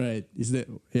 right. Is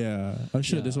that? Yeah, I'm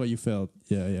sure Yeah. that's what you felt.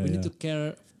 Yeah. We need to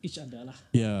care each other lah.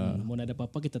 Yeah. Mau ada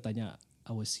apa-apa kita tanya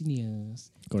our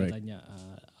seniors, Correct. kita tanya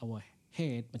our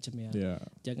head macam ya. Yeah.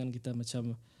 Jangan kita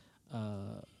macam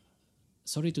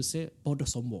sorry to say bodoh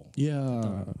sombong.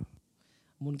 Yeah.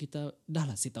 Mun kita dah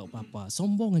lah si tahu apa-apa,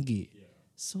 sombong lagi.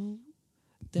 So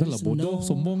Dah lah bodoh,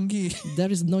 sombong lagi.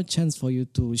 there is no chance for you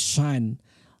to shine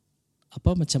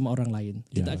apa macam orang lain.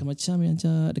 Kita Yeah. akan macam yang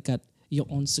dekat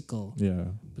your own circle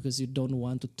Yeah. because you don't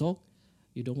want to talk,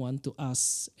 you don't want to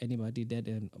ask anybody that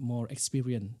more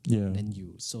experienced Yeah. than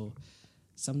you. So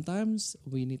sometimes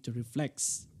we need to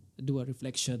do a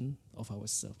reflection of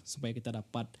ourselves supaya kita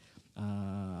dapat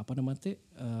apa nama tu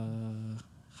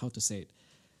how to say it,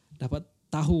 dapat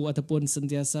tahu ataupun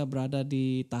sentiasa berada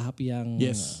di tahap yang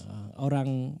Yes.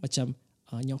 orang macam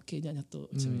nyokenya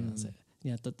nyatu macam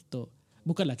nyatu tu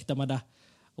bukanlah kita madah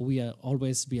we are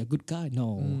always be a good guy,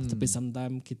 no, tapi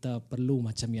sometimes kita perlu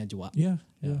macam yang juga. Yeah.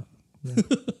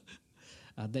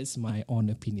 That's my own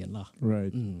opinion lah.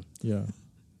 Right. Yeah.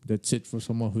 That's it for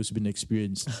someone who's been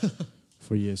experienced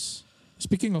for years.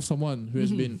 Speaking of someone who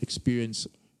has been experienced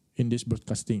in this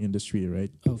broadcasting industry, right?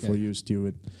 Okay. For you,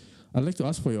 Steward, I'd like to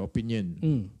ask for your opinion.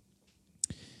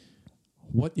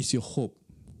 What is your hope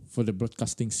for the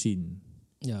broadcasting scene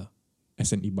Yeah.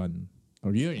 as an Iban?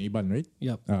 Or you're an Iban, right?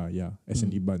 Yep. Yeah, as an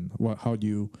Iban.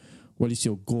 What is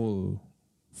your goal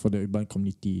for the Iban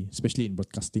community, especially in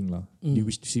broadcasting lah? Do you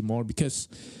wish to see more? Because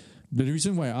the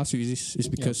reason why I ask you is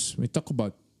because when we talk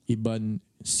about Iban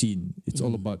scene, it's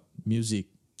all about music.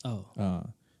 Oh.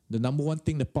 The number one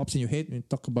thing that pops in your head when you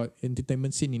talk about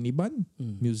entertainment scene in Iban,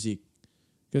 music.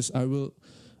 Because I will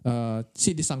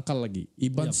say disangkal lagi.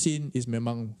 Iban scene is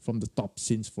memang from the top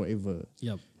scenes forever.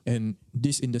 Yep. And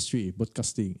this industry,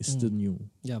 broadcasting, is still new.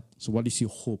 Yep. So what is your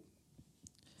hope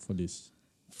for this?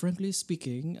 Frankly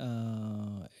speaking,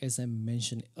 as I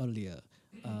mentioned earlier,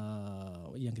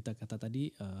 yang kita kata tadi,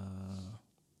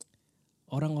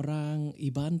 orang-orang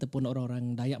Iban ataupun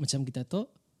orang-orang Dayak macam kita tu,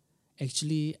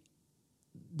 actually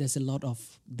there's a lot of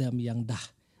them yang dah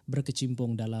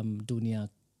berkecimpung dalam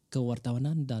dunia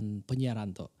kewartawanan dan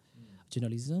penyiaran tu,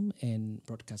 journalism and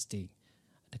broadcasting.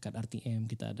 Dekat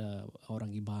RTM kita ada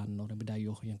orang Iban, orang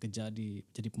Bedayuh yang kerja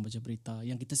jadi pembaca berita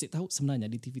yang kita tahu sebenarnya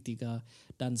di TV3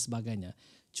 dan sebagainya.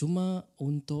 Cuma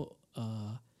untuk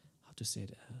how to say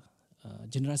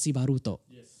generasi baru tu,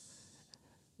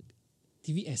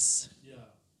 TVS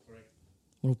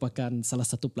merupakan salah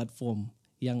satu platform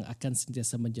yang akan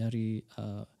sentiasa mencari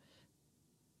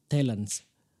talents,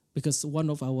 because one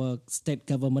of our state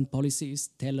government policy is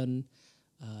talent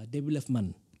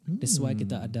development. That's why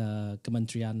kita ada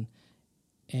Kementerian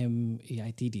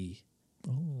MAITD,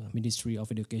 Ministry of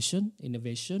Education,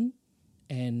 Innovation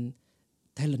and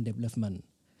Talent Development.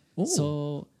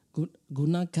 So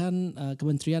gunakan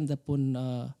kementerian ataupun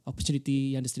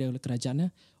opportunity yang disediakan oleh kerajaan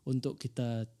untuk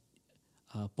kita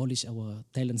polish our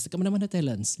talents, ke mana-mana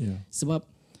talents. Yeah. Sebab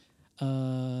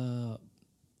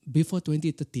before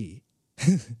 2030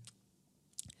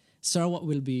 Sarawak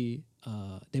will be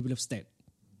developed state.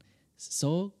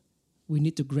 So we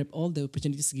need to grab all the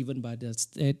opportunities given by the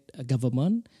state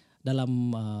government dalam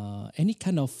any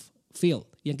kind of field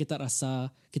yang kita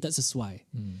rasa kita sesuai.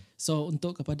 So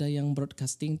untuk kepada yang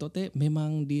broadcasting tu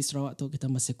memang di Sarawak tu kita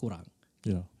masih kurang.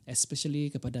 Yeah. Especially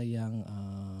kepada yang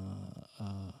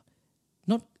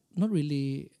not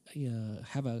really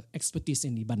have a expertise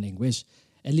in Iban language.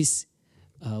 At least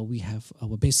we have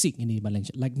our basic in Iban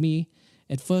language. Like me,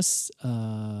 at first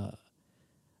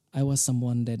I was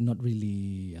someone that not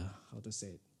really how to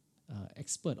say it,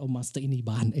 expert or master in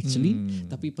Iban actually,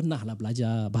 tapi pernah lah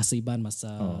belajar bahasa Iban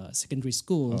masa secondary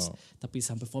schools, tapi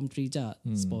sampai form 3 je.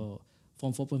 So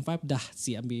form 4.5 dah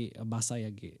si ambil bahasa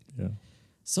lagi. Yeah.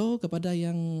 So kepada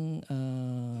yang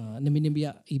nemi-nemi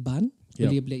Iban,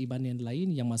 belia-belia Iban yang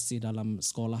lain yang masih dalam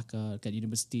sekolah ke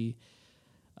universiti,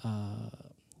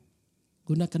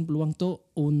 gunakan peluang tu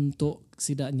untuk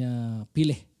setidaknya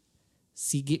pilih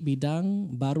sikit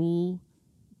bidang baru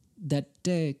that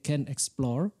they can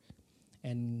explore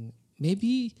and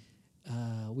maybe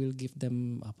will give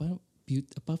them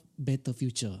better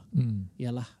future.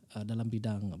 Ialah dalam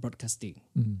bidang broadcasting.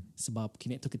 Sebab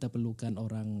kini tu kita perlukan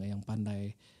orang yang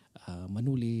pandai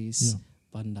menulis,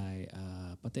 pandai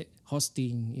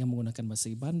hosting yang menggunakan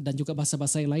bahasa Iban dan juga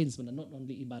bahasa-bahasa yang lain sebenarnya, not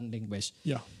only Iban language.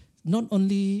 Yeah. Not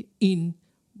only in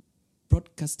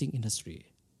broadcasting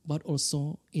industry, but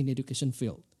also in education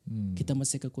field. Kita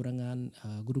masih kekurangan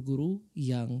guru-guru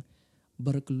yang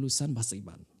berkelulusan bahasa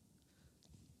Iban.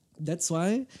 That's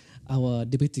why our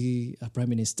Deputy Prime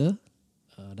Minister,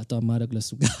 Dato' Ahmad Agla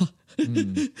Suga,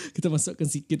 kita masukkan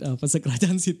sikit pasal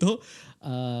kerajaan situ.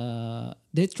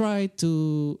 They try to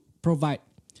provide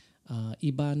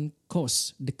Iban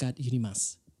course dekat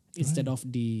Unimas instead of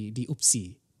di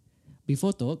UPSI.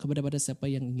 Before tu, kepada siapa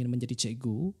yang ingin menjadi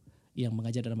cikgu yang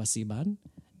mengajar dalam bahasa Iban,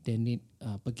 they need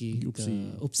pergi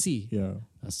ke UPSI. Yeah.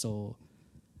 So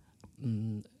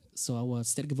our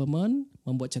state government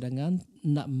membuat cadangan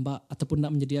nak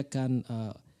menyediakan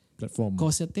Platform.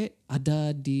 course itu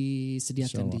ada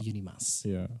disediakan di Unimas.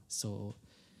 Yeah. So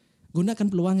gunakan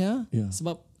peluangnya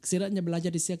sebab sekiranya belajar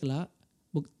di sini kelak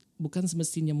bukan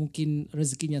semestinya mungkin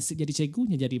rezekinya jadi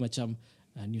cikgunya jadi macam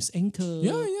news anchor.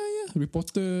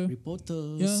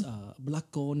 Reporters,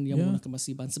 berlakon yang menggunakan bahasa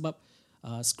Iban sebab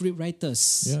script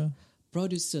writers,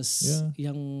 producers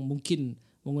yang mungkin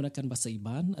menggunakan bahasa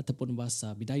Iban ataupun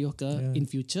bahasa Bidayuh ke in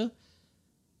future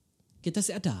kita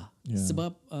si ada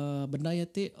sebab benda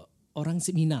itu orang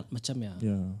si minat macamnya.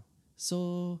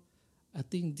 So I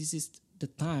think this is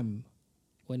the time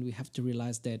when we have to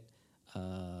realize that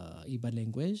Iban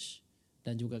language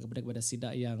dan juga kepada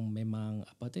sidak yang memang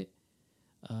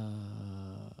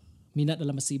minat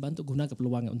dalam bahasa Iban tu guna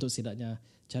peluang untuk sidaknya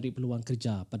cari peluang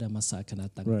kerja pada masa akan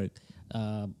datang. Right.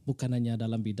 Bukan hanya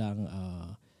dalam bidang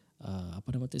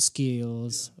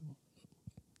skills,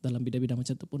 dalam bidang-bidang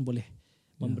macam tu pun boleh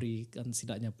memberikan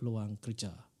sidaknya peluang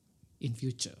kerja in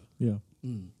future. Yeah.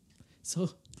 So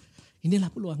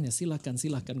inilah peluangnya, silakan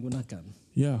gunakan.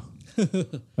 Yeah.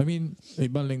 I mean,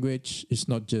 Iban language is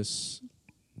not just,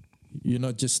 you're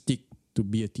not just stick to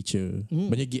be a teacher.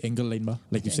 Banyak angle lain bah,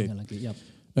 like you said.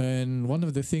 And one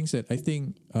of the things that I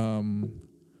think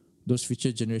those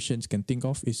future generations can think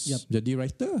of is jadi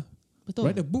writer. Betul.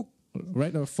 Write a book.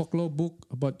 Write a folklore book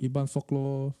about Iban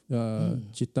folklore,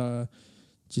 cita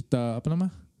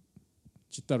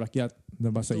rakyat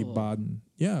dalam bahasa Iban.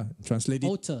 Yeah, translate it.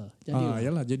 Author.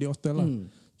 Jadi author lah.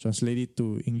 Translate it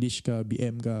to English ke,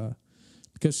 BM ke.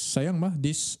 Because sayang mah,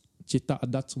 this cita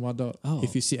adat semua ada.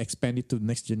 If you see expand it to the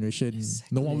next generation,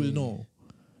 no one will know.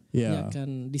 Ia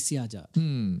akan disiaja.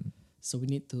 So we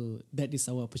need to, that is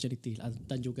our opportunity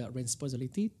dan juga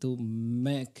responsibility to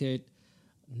make it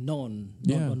known,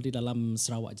 not only dalam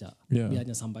Sarawak je.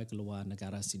 Biarnya sampai keluar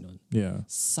negara sinun.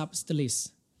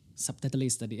 Subtitlist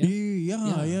tadi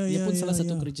ia pun salah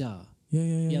satu kerja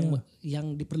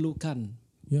yang diperlukan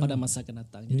pada masa akan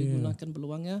datang. Jadi gunakan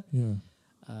peluangnya.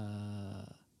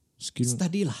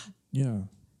 Study lah.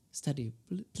 Study.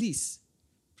 Please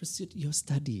pursue your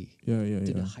study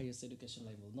to the highest education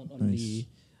level. Not only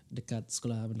dekat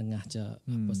sekolah menengah je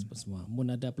apa semua.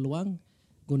 Mun ada peluang,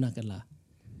 gunakanlah.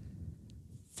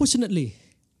 Fortunately,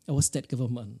 our state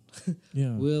government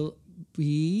will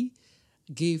be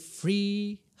give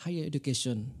free higher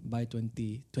education by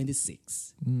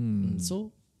 2026.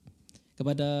 So,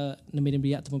 kepada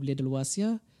nembi-nembi atau belia di luar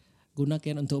Asia,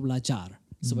 gunakan untuk belajar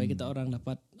supaya kita orang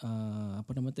dapat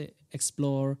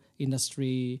explore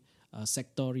industri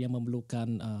sektor yang memerlukan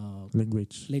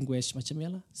language macam ya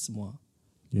lah semua.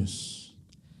 Yes.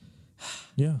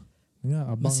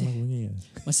 Abang lagunya.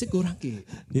 Masih kurang ke?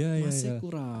 Masih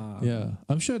kurang.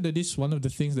 I'm sure that is one of the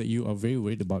things that you are very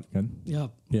worried about, kan?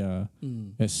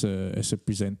 As a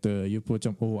presenter, you put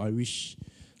I wish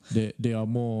that there are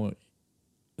more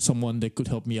someone that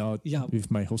could help me out with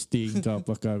my hosting,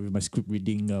 with my script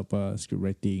reading, script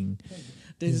writing.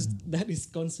 That is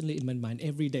constantly in my mind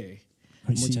every day.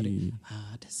 I see.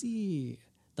 Ada sih.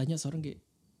 Tanya seorang ke,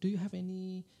 do you have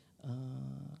any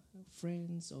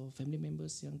friends or family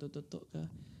members yang tok ke?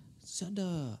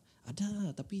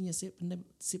 Ada, tapi saya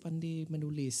pandai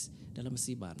menulis dalam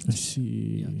bahasa Iban. I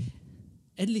see.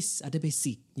 At least ada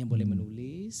basic yang boleh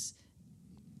menulis.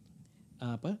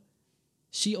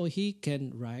 She or he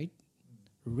can write,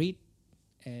 read,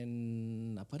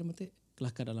 and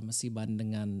kelakar dalam bahasa Iban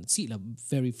dengan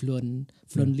very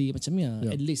fluently macamnya.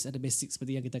 At least ada basic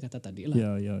seperti yang kita kata tadi lah.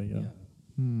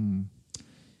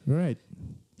 Right.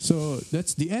 So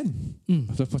that's the end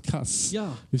of the podcast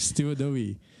with Steward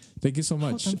Dawi. Thank you so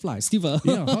much. How time flies, Steve.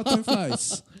 How time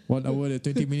flies. 1 hour and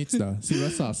 20 minutes dah. Si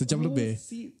rasa sejam lebih.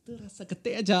 Si terasa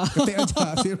ketik aja.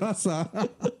 Si rasa.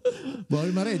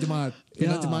 Baru mari jemaat.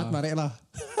 Kena jemaat mari lah.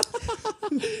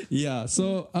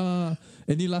 So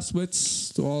any last words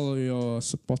to all your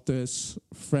supporters,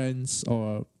 friends,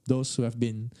 or those who have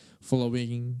been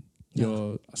following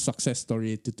your success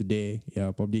story to today?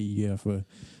 Probably you have a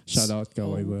shout out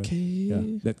or whatever.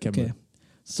 That camera.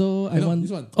 So I want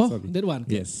this one. Oh, Sorry. that one.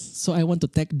 Okay. Yes. So I want to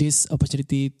take this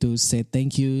opportunity to say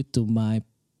thank you to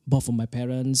both of my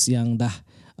parents yang dah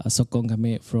sokong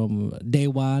kami from day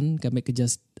one kami kerja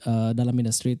dalam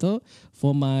industri itu.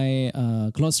 For my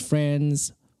close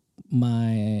friends,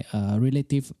 my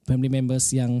relative family members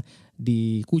yang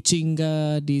di Kuching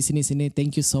ke, di sini-sini,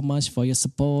 thank you so much for your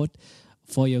support,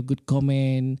 for your good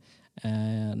comment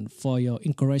and for your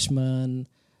encouragement.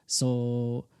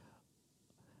 So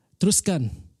teruskan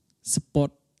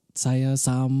support saya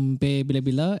sampai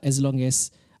bila-bila as long as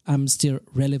I'm still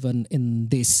relevant in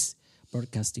this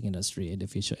broadcasting industry in the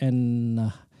future. And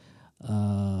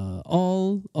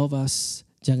all of us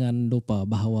jangan lupa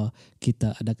bahawa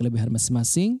kita ada kelebihan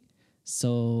masing-masing.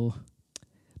 So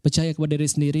percaya kepada diri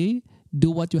sendiri,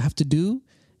 do what you have to do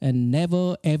and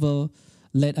never ever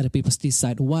let other people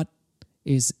decide what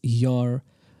is your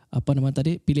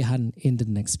pilihan in the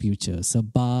next future.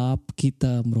 Sebab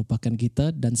kita merupakan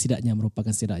kita dan sidaknya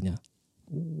merupakan sidaknya.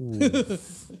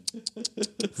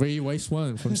 Very wise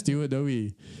one from Steward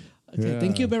Dawi. Okay,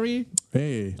 thank you, Barry.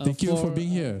 Hey, thank you for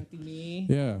being here.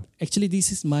 Yeah. Actually,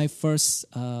 this is my first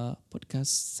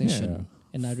podcast session,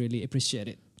 and I really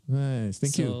appreciate it. Nice,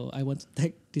 thank you. So I want to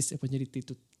take this opportunity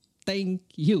to thank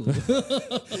you.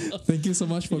 Thank you so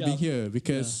much for being here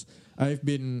because I've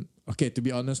been to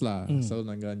be honest lah.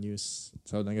 Selalu nangga news,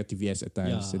 selalu nangga TVS at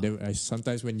times. So then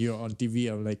sometimes when you're on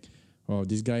TV, I'm like, oh,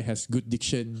 this guy has good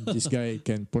diction. This guy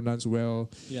can pronounce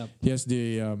well. Yep. He has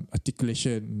the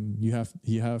articulation. You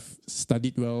have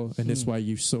studied well, and that's why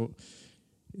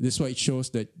that's why it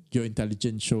shows that your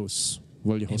intelligence shows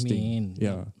while you're hosting.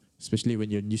 Yeah, especially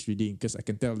when you're news reading, because I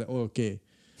can tell that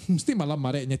mesti malam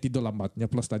mareknya tidur lambatnya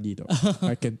plus tadi tu.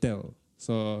 I can tell.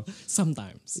 So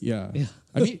sometimes. Yeah.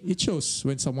 I mean, it shows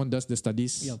when someone does the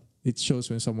studies. Yep. It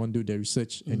shows when someone do their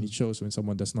research, and it shows when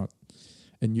someone does not.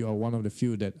 And you are one of the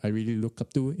few that I really look up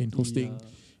to in hosting,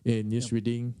 in news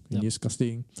reading, in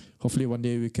newscasting. Hopefully one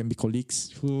day we can be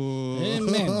colleagues.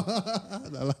 Amen.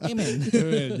 Amen.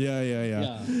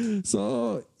 Yeah.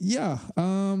 So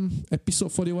episode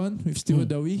 41 with Steward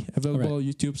Dawi, available on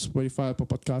YouTube, Spotify, Apple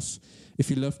Podcasts. If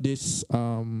you love this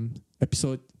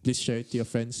episode, please share it to your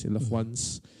friends, your loved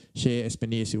ones. Share as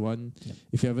many as you want. Yep.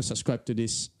 If you ever subscribe to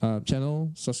this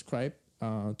channel, subscribe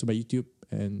to my YouTube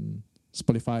and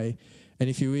Spotify. And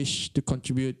if you wish to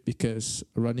contribute, because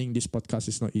running this podcast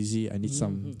is not easy, I need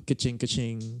some kaching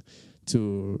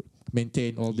to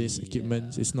maintain all this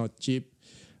equipment. It's not cheap.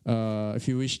 If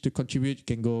you wish to contribute, you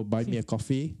can go buy me a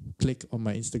coffee. Click on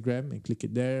my Instagram and click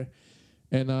it there.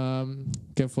 And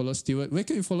can follow Steward. Where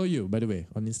can we follow you, by the way?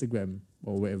 On Instagram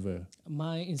or wherever?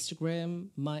 My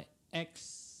Instagram, my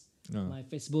X, my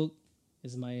Facebook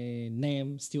is my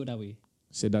name, Steward Dawi.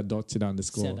 Seda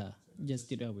underscore. Seda. Just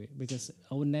Steward Dawi. Because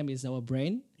our name is our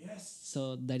brain. Yes.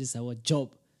 So that is our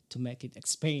job to make it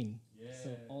expand.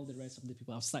 So all the rest of the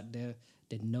people outside there,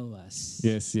 they know us.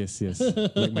 Yes.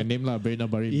 Like my name lah,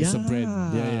 Berina Bari. It's a brand.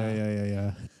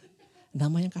 Yeah.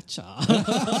 Nama yang kacau.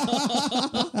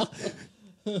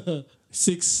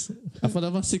 6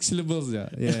 syllables ya.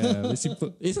 Yeah,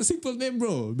 simple. It's a simple name,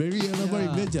 bro. Very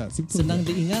belajar. Simple. Senang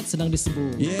diingat, senang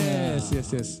disebut. Yes.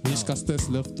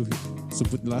 Newscasters love to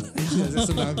sebut lah.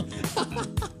 Senang.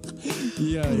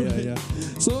 Yeah.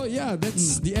 So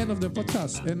that's the end of the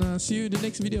podcast, and see you in the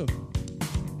next video.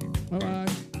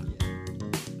 Bye.